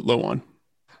you low on?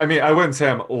 I wouldn't say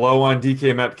I'm low on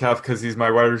DK Metcalf because he's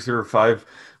my wide receiver 5,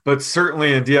 but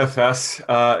certainly in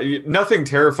DFS, nothing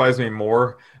terrifies me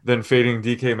more than fading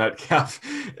DK Metcalf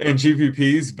in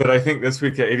GPPs. But I think this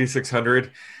week at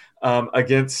 8,600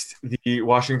 against the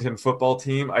Washington football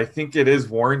team, I think it is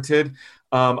warranted.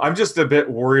 I'm just a bit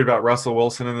worried about Russell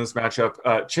Wilson in this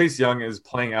matchup. Chase Young is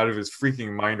playing out of his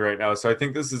freaking mind right now. So I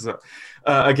think this is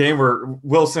a game where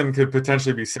Wilson could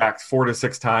potentially be sacked 4 to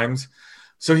 6 times.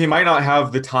 So he might not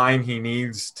have the time he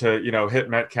needs to, hit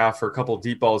Metcalf for a couple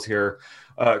deep balls here.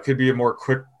 Could be a more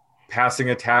quick passing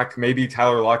attack. Maybe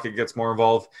Tyler Lockett gets more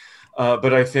involved.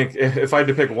 But I think if I had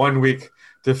to pick 1 week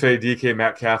to fade DK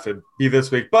Metcalf, it'd be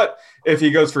this week. But if he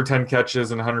goes for 10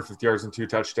 catches and 150 yards and 2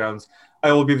 touchdowns,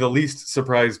 I will be the least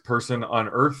surprised person on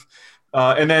earth.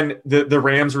 And then the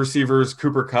Rams receivers,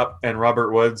 Cooper Kupp and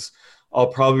Robert Woods, I'll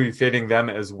probably be fading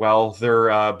them as well.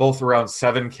 They're both around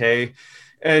 7K.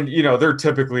 And, they're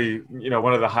typically,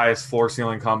 one of the highest floor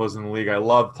ceiling combos in the league. I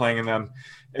love playing in them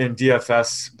in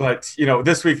DFS. But,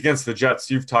 this week against the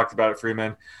Jets, you've talked about it,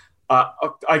 Freeman.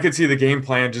 I could see the game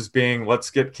plan just being,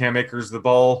 let's get Cam Akers the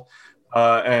ball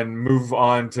and move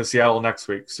on to Seattle next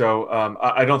week. So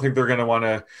I don't think they're going to want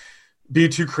to be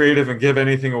too creative and give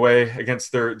anything away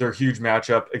against their huge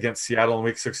matchup against Seattle in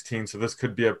week 16. So this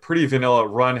could be a pretty vanilla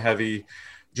run heavy,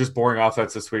 just boring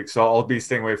offense this week. So I'll be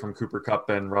staying away from Cooper Kupp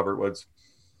and Robert Woods.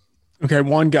 Okay,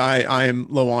 one guy I am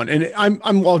low on, and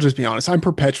I'll just be honest, I'm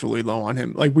perpetually low on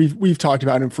him. Like we've talked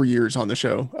about him for years on the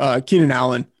show. Keenan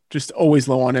Allen, just always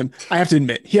low on him. I have to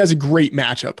admit, he has a great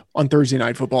matchup on Thursday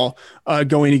Night Football,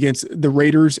 going against the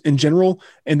Raiders in general,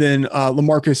 and then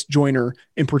LaMarcus Joyner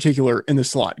in particular in the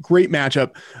slot. Great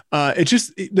matchup. It's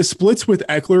just the splits with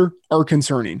Eckler are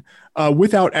concerning.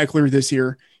 Without Eckler this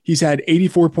year, he's had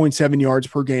 84.7 yards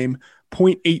per game,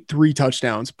 0.83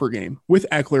 touchdowns per game. With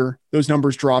Eckler, those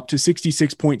numbers dropped to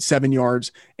 66.7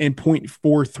 yards and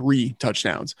 0.43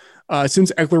 touchdowns.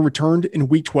 Since Eckler returned in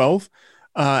week 12,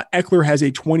 Eckler has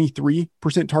a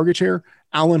 23% target share.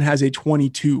 Allen has a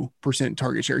 22%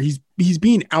 target share. He's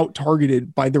being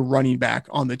out-targeted by the running back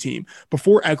on the team.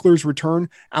 Before Eckler's return,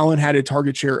 Allen had a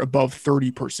target share above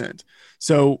 30%.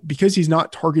 So because he's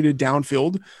not targeted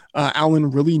downfield,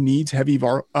 Allen really needs heavy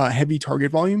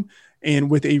target volume.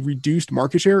 And with a reduced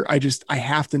market share, I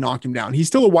have to knock him down. He's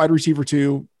still a wide receiver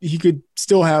too. He could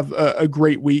still have a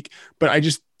great week, but I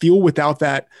just feel without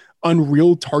that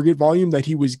unreal target volume that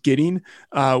he was getting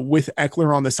with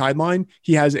Eckler on the sideline,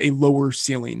 he has a lower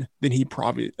ceiling than he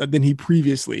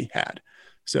previously had.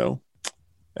 So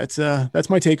that's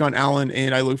my take on Allen,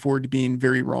 and I look forward to being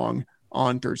very wrong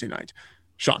on Thursday night.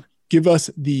 Sean, give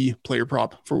us the player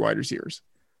prop for wide receivers.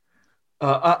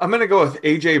 I'm going to go with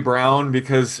A.J. Brown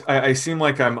because I seem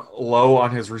like I'm low on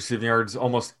his receiving yards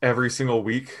almost every single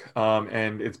week,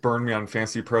 and it's burned me on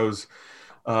Fantasy Pros,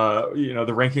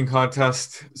 the ranking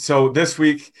contest. So this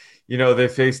week, they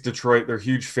face Detroit. They're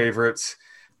huge favorites.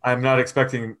 I'm not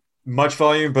expecting much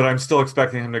volume, but I'm still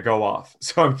expecting him to go off.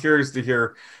 So I'm curious to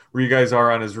hear where you guys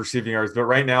are on his receiving yards. But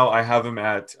right now I have him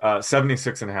at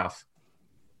 76.5.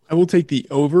 I will take the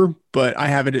over, but I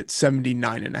have it at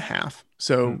 79.5.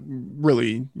 So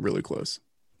really, really close.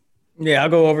 Yeah, I'll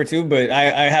go over too, but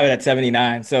I have it at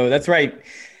 79. So that's right.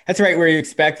 That's right where you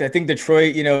expect. I think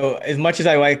Detroit, as much as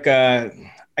I like, I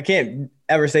can't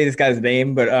ever say this guy's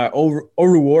name, but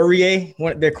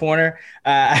Oruwariye, their corner,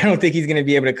 I don't think he's going to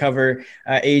be able to cover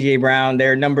A.J. Brown.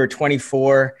 They're number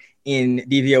 24 in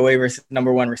DVOA versus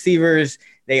number 1 receivers.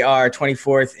 They are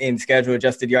 24th in schedule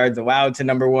adjusted yards allowed to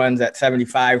number 1s at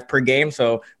 75 per game.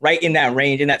 So right in that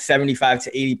range, in that 75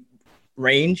 to 80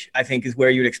 range, I think is where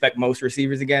you'd expect most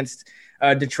receivers against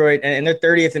Detroit, and they're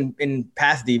 30th in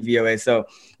pass DVOA. So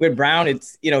with Brown,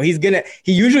 it's, he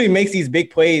usually makes these big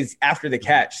plays after the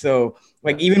catch. So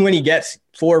like even when he gets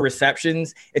 4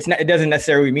 receptions, it doesn't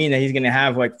necessarily mean that he's going to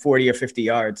have like 40 or 50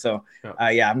 yards. So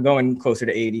I'm going closer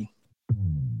to 80.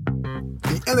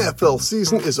 The NFL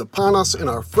season is upon us, and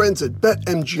our friends at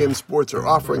BetMGM Sports are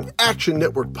offering Action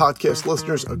Network podcast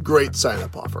listeners a great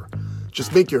sign-up offer.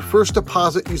 Just make your first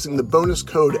deposit using the bonus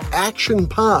code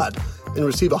ACTIONPOD and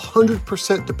receive a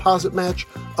 100% deposit match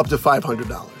up to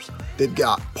 $500. They've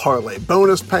got parlay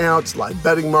bonus payouts, live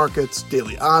betting markets,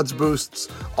 daily odds boosts,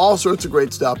 all sorts of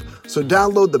great stuff. So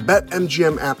download the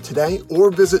BetMGM app today or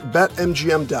visit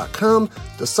BetMGM.com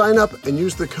to sign up and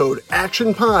use the code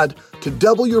ACTIONPOD to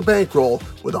double your bankroll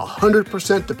with a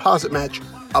 100% deposit match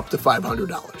up to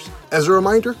 $500. As a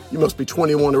reminder, you must be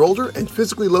 21 or older and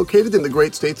physically located in the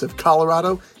great states of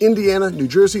Colorado, Indiana, New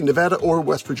Jersey, Nevada, or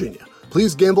West Virginia.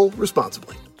 Please gamble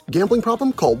responsibly. Gambling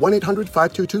problem? Call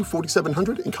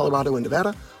 1-800-522-4700 in Colorado and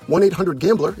Nevada,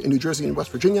 1-800-GAMBLER in New Jersey and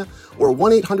West Virginia, or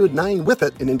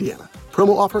 1-800-9-WITH-IT in Indiana.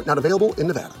 Promo offer not available in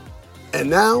Nevada. And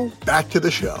now, back to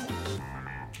the show.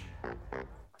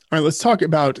 All right, let's talk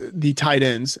about the tight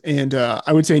ends. And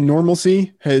I would say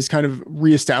normalcy has kind of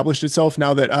reestablished itself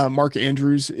now that Mark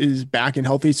Andrews is back and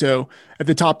healthy. So at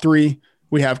the top 3,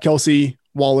 we have Kelsey,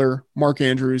 Waller, Mark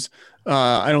Andrews.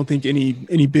 I don't think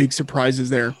any big surprises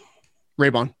there.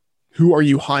 Raybon, who are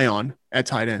you high on at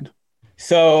tight end?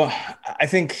 So I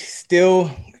think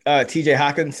still TJ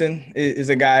Hawkinson is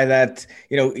a guy that,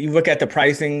 you look at the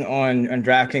pricing on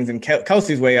DraftKings, and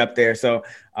Kelsey's way up there. So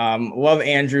love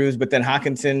Andrews, but then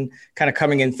Hawkinson kind of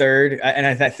coming in third. And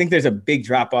I think there's a big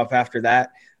drop off after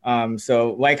that.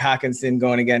 So like Hawkinson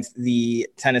going against the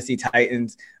Tennessee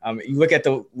Titans, you look at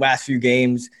the last few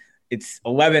games, it's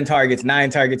 11 targets, 9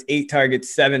 targets, 8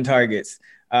 targets, 7 targets,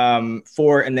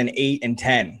 4, and then 8 and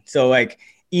 10. So like,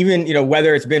 even,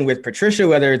 whether it's been with Patricia,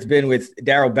 whether it's been with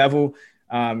Darrell Bevell,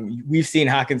 we've seen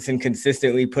Hawkinson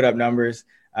consistently put up numbers.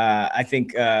 I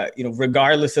think,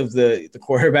 regardless of the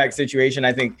quarterback situation,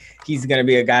 I think he's going to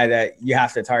be a guy that you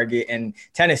have to target. And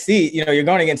Tennessee, you're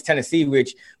going against Tennessee,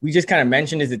 which we just kind of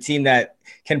mentioned is a team that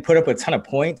can put up a ton of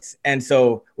points. And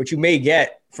so what you may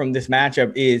get from this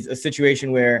matchup is a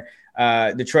situation where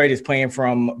Detroit is playing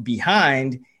from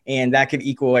behind, and that could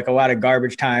equal like a lot of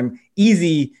garbage time,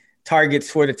 easy targets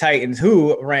for the Titans,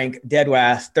 who rank dead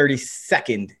last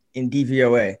 32nd in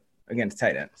DVOA against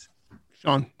tight ends.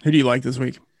 Sean, who do you like this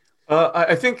week?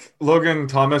 I think Logan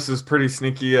Thomas is pretty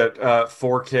sneaky at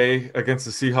 4K against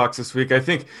the Seahawks this week. I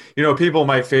think, people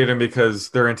might fade him because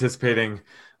they're anticipating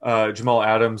Jamal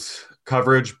Adams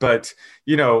coverage, but,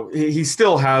 he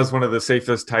still has one of the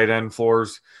safest tight end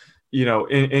floors.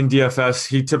 In DFS,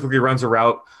 he typically runs a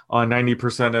route on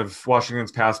 90% of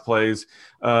Washington's pass plays,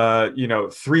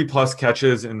 3+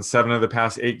 catches in 7 of the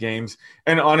past 8 games.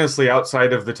 And honestly,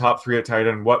 outside of the top 3 at tight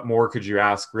end, what more could you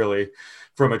ask really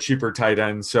from a cheaper tight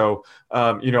end? So,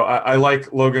 I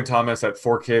like Logan Thomas at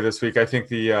 4K this week. I think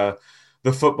the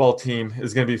the football team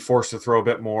is going to be forced to throw a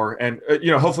bit more. And,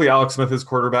 hopefully Alex Smith is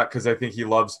quarterback, because I think he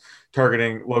loves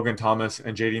targeting Logan Thomas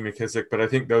and J.D. McKissic. But I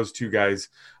think those two guys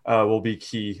will be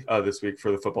key this week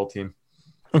for the football team.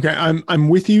 Okay, I'm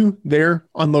with you there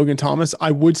on Logan Thomas.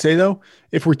 I would say, though,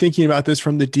 if we're thinking about this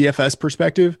from the DFS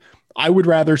perspective, I would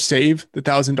rather save the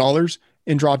 $1,000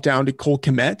 and drop down to Cole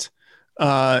Kmet.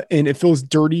 And it feels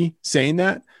dirty saying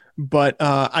that, but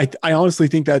I honestly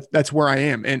think that's where I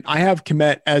am. And I have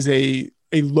Kmet as a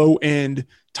low end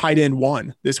tight end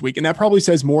 1 this week. And that probably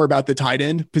says more about the tight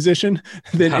end position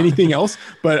than anything else.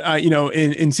 But,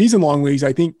 in season long leagues,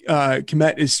 I think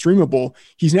Kmet is streamable.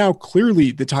 He's now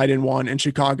clearly the tight end 1 in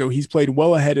Chicago. He's played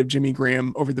well ahead of Jimmy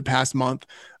Graham over the past month.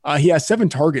 He has 7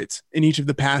 targets in each of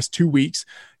the past 2 weeks.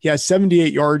 He has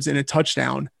 78 yards and a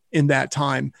touchdown in that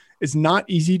time. It's not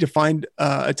easy to find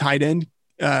a tight end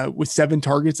with 7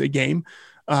 targets a game.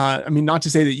 Not to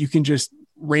say that you can just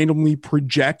randomly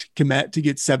project Kmet to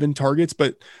get 7 targets,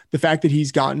 but the fact that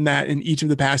he's gotten that in each of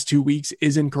the past 2 weeks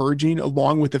is encouraging,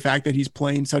 along with the fact that he's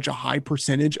playing such a high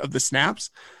percentage of the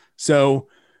snaps. So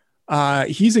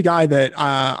he's a guy that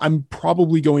I'm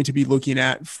probably going to be looking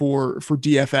at for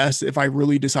DFS if I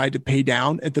really decide to pay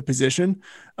down at the position,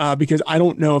 because I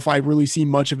don't know if I really see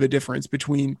much of a difference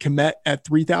between Kmet at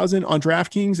 3,000 on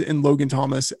DraftKings and Logan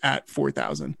Thomas at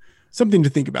 4,000. Something to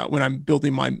think about when I'm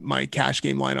building my cash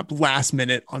game lineup last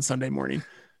minute on Sunday morning.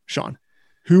 Sean,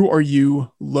 who are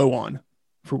you low on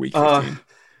for week 15?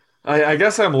 I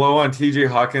guess I'm low on TJ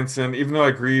Hawkinson, even though I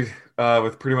agreed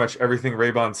with pretty much everything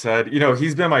Raybon said.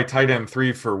 He's been my tight end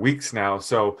 3 for weeks now.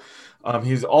 So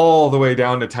he's all the way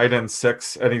down to tight end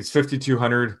 6, and he's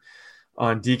 5,200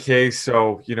 on DK.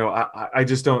 So, I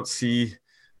just don't see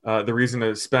the reason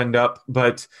to spend up.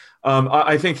 But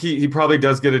I think he probably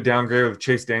does get a downgrade with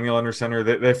Chase Daniel under center.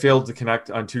 They failed to connect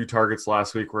on 2 targets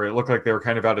last week where it looked like they were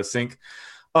kind of out of sync.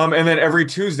 And then every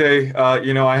Tuesday,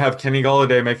 I have Kenny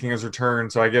Golladay making his return,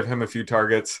 so I give him a few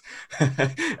targets,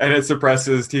 and it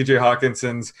suppresses TJ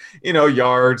Hawkinson's,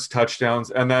 yards,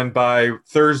 touchdowns. And then by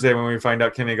Thursday, when we find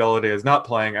out Kenny Golladay is not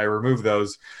playing, I remove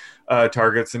those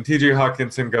targets, and TJ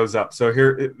Hawkinson goes up. So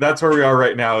that's where we are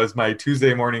right now, is my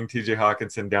Tuesday morning TJ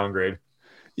Hawkinson downgrade.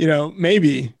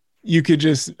 Maybe you could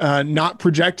just not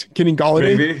project Kenny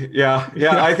Golladay. Maybe, yeah.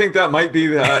 I think that might be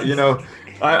the,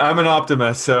 I'm an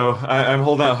optimist, so I'm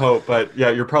holding out hope. But yeah,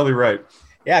 you're probably right.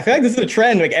 Yeah, I feel like this is a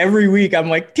trend. Like every week, I'm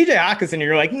like TJ Hawkinson, and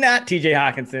you're like not TJ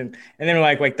Hawkinson, and then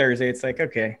like Thursday, it's like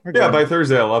okay. By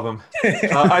Thursday, I love him.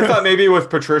 I thought maybe with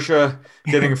Patricia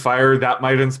getting fired, that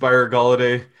might inspire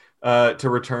Golladay to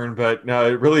return, but no,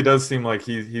 it really does seem like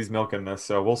he's milking this.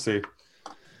 So we'll see.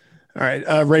 All right,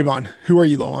 Raybon, who are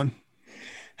you low on?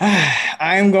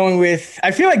 I'm going with, I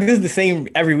feel like this is the same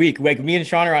every week. Like me and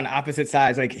Sean are on opposite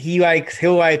sides. Like he'll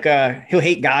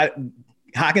hate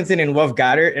Hawkinson and love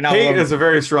Goddard. And hate is a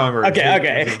very strong word.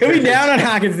 Okay. He'll be down on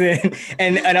Hawkinson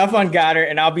and up on Goddard,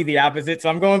 and I'll be the opposite. So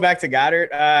I'm going back to Goddard.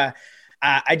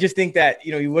 I just think that,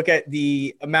 you look at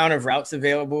the amount of routes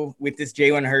available with this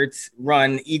Jalen Hurts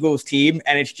run Eagles team,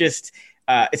 and it's just,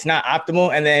 it's not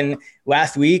optimal. And then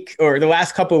last week, or the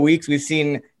last couple of weeks, we've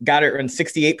seen Goddard run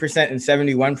 68% and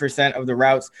 71% of the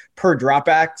routes per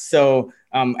dropback. So,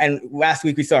 and last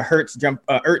week we saw Ertz jump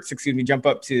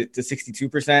up to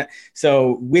 62%.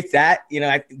 So with that,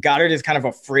 Goddard is kind of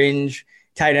a fringe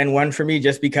tight end 1 for me,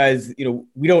 just because,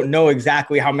 we don't know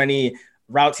exactly how many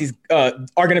routes he's are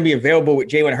going to be available with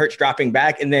Jalen Hurts dropping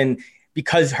back. And then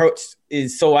because Hurts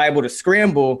is so liable to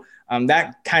scramble,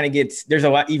 that kind of there's a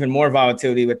lot, even more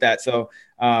volatility with that. So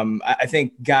I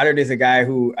think Goddard is a guy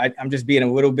who I'm just being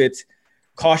a little bit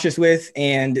cautious with.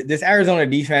 And this Arizona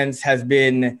defense has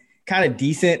been kind of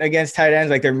decent against tight ends.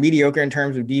 Like they're mediocre in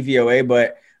terms of DVOA,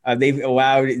 but they've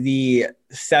allowed the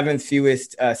 7th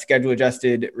fewest schedule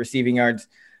adjusted receiving yards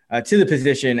to the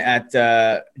position at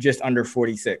just under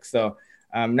 46. So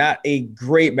not a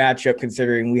great matchup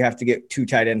considering we have to get 2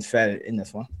 tight ends fed in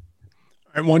this one.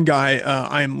 All right, one guy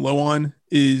I am low on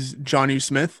is Jonnu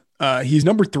Smith. He's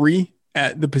number 3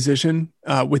 at the position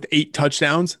with 8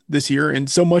 touchdowns this year. And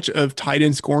so much of tight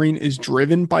end scoring is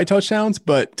driven by touchdowns,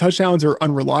 but touchdowns are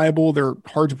unreliable. They're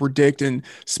hard to predict. And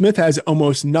Smith has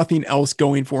almost nothing else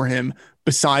going for him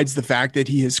besides the fact that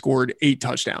he has scored 8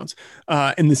 touchdowns.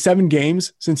 In the 7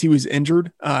 games since he was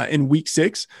injured in week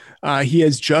 6, he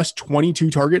has just 22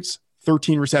 targets,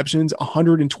 13 receptions,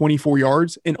 124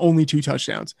 yards, and only 2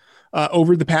 touchdowns.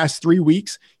 Over the past 3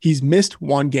 weeks, he's missed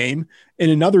 1 game. In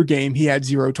another game, he had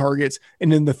 0 targets.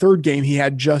 And in the 3rd game, he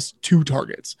had just 2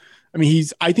 targets. I mean,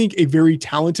 he's, I think, a very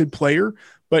talented player,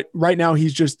 but right now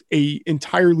he's just a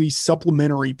entirely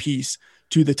supplementary piece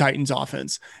to the Titans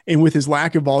offense. And with his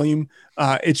lack of volume,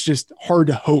 it's just hard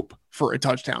to hope for a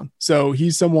touchdown. So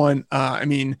he's someone,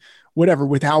 whatever,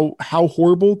 with how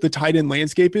horrible the tight end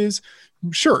landscape is,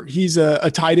 sure, he's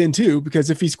a tight end too, because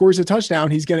if he scores a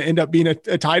touchdown, he's going to end up being a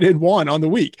tight end 1 on the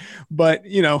week. But,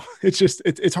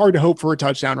 it's hard to hope for a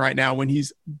touchdown right now when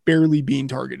he's barely being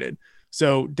targeted.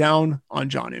 So down on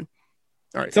Jonnu.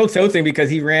 All right. So tilting because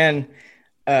he ran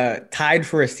tied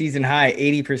for a season high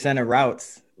 80% of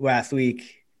routes last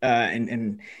week.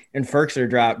 And Ferkser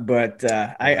dropped, but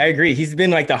I agree. He's been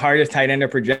like the hardest tight end to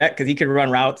project because he could run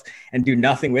routes and do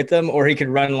nothing with them, or he could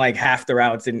run like half the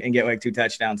routes and get like 2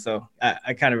 touchdowns. So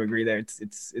I kind of agree there.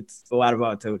 It's a lot of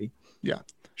volatility. Yeah.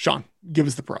 Sean, give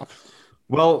us the prop.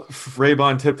 Well,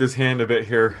 Raybon tipped his hand a bit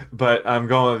here, but I'm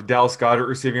going with Dallas Goedert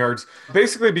receiving yards.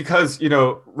 Basically because,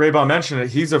 Raybon mentioned it,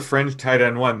 he's a fringe tight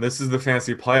end 1. This is the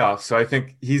fantasy playoffs. So I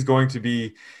think he's going to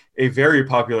be a very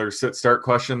popular sit-start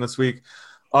question this week.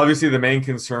 Obviously, the main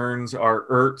concerns are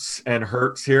Ertz and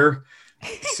Hurts here.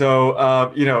 So,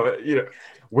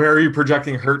 where are you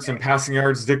projecting Hurts and passing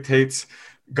yards dictates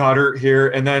Goddard here.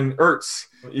 And then Ertz,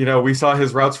 we saw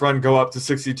his routes run go up to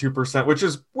 62%, which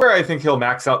is where I think he'll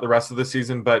max out the rest of the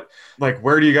season. But,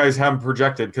 where do you guys have him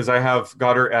projected? Because I have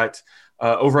Goddard at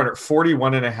over under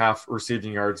 41.5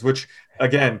 receiving yards, which,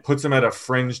 again, puts him at a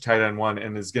fringe tight end 1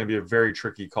 and is going to be a very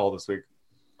tricky call this week.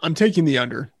 I'm taking the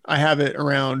under. I have it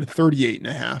around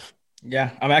 38.5. Yeah,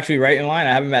 I'm actually right in line.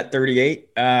 I have him at 38.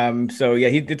 So yeah,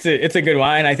 it's a good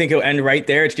line. I think he'll end right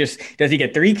there. It's just, does he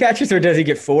get 3 catches or does he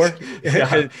get 4?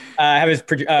 Yeah. I have his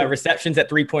receptions at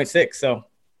 3.6. So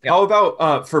yeah. How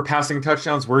about for passing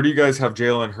touchdowns? Where do you guys have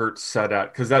Jalen Hurts set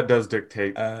at? Because that does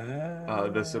dictate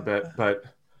this a bit. But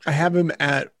I have him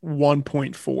at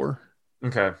 1.4.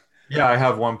 Okay. Yeah, I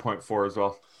have 1.4 as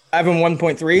well. I have him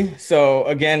 1.3. So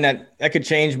again, that could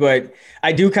change, but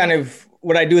I do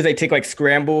what I do is I take like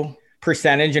scramble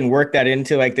percentage and work that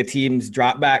into like the team's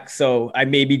drop back. So I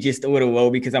may be just a little low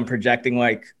because I'm projecting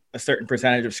like a certain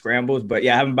percentage of scrambles, but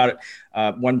yeah, I have him about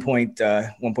 1.3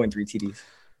 TDs.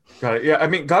 Got it. Yeah. I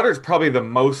mean, Goddard's probably the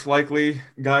most likely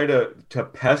guy to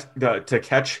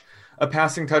catch a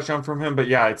passing touchdown from him, but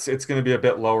yeah, it's going to be a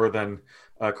bit lower than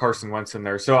Carson Wentz in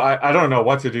there. So I don't know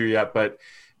what to do yet, but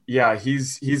yeah,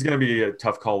 he's going to be a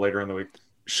tough call later in the week.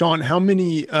 Sean, how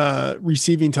many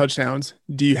receiving touchdowns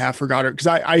do you have for Goddard? Because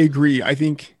I agree. I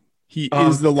think he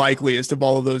is the likeliest of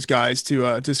all of those guys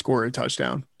to score a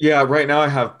touchdown. Yeah, right now I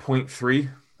have 0.3.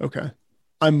 Okay.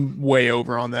 I'm way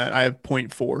over on that. I have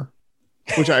 0.4,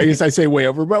 which I guess I say way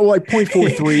over, but like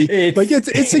 0.43.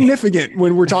 It's significant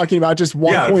when we're talking about just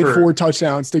 1.4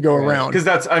 touchdowns to go around.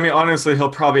 Because honestly, he'll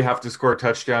probably have to score a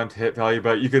touchdown to hit value,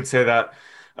 but you could say that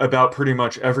about pretty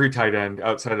much every tight end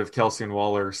outside of Kelsey and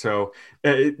Waller. So,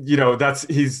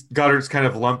 Goddard's kind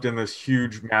of lumped in this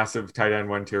huge, massive tight end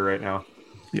 1 tier right now.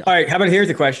 Yeah. All right. How about here's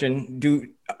the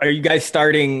question. Are you guys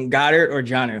starting Goddard or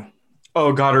Jonnu?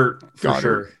 Oh, Goddard for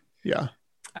sure. Yeah.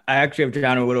 I actually have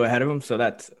Jonnu a little ahead of him. So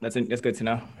that's good to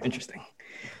know. Interesting.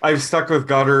 I've stuck with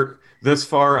Goddard this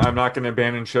far. I'm not going to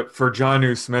abandon ship for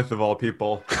Jonnu Smith of all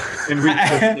people. In week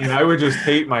 15, I would just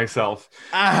hate myself.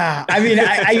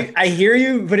 I hear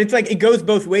you, but it's like it goes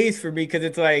both ways for me because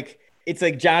it's like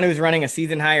Jonnu's running a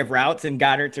season high of routes and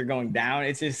Goddard's are going down.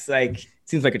 It's just like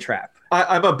seems like a trap.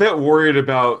 I'm a bit worried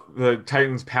about the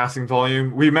Titans' passing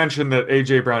volume. We mentioned that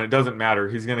A.J. Brown, it doesn't matter.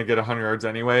 He's going to get 100 yards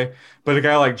anyway. But a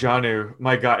guy like Jonnu,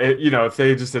 my God, if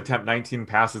they just attempt 19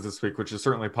 passes this week, which is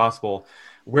certainly possible,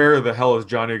 where the hell is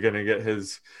Jonnu going to get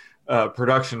his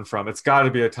production from? It's got to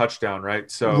be a touchdown,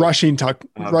 right? So rushing touchdown.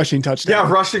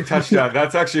 Yeah, rushing touchdown.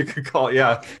 That's actually a good call.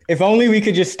 Yeah. If only we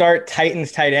could just start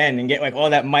Titans tight end and get like all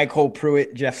that Michael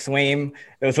Pruitt, Jeff Swaim,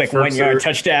 those like 1 yard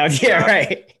touchdowns. Yeah,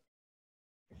 right.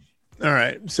 All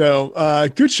right. So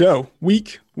good show.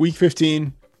 Week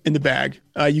 15 in the bag.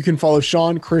 You can follow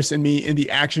Sean, Chris, and me in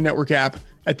the Action Network app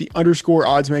at the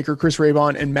 _oddsmaker, Chris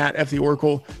Raybon and Matt F. the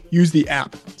Oracle. Use the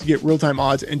app to get real-time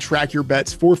odds and track your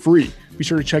bets for free. Be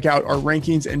sure to check out our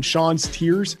rankings and Sean's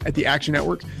tiers at the Action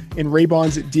Network and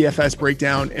Raybon's DFS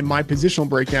breakdown and my positional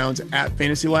breakdowns at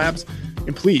Fantasy Labs.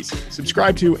 And please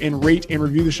subscribe to and rate and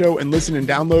review the show and listen and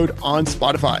download on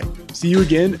Spotify. See you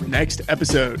again next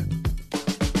episode.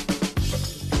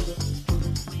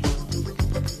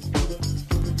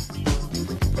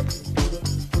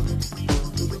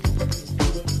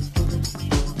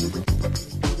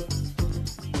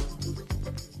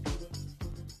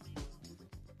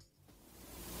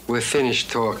 We're finished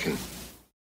talking.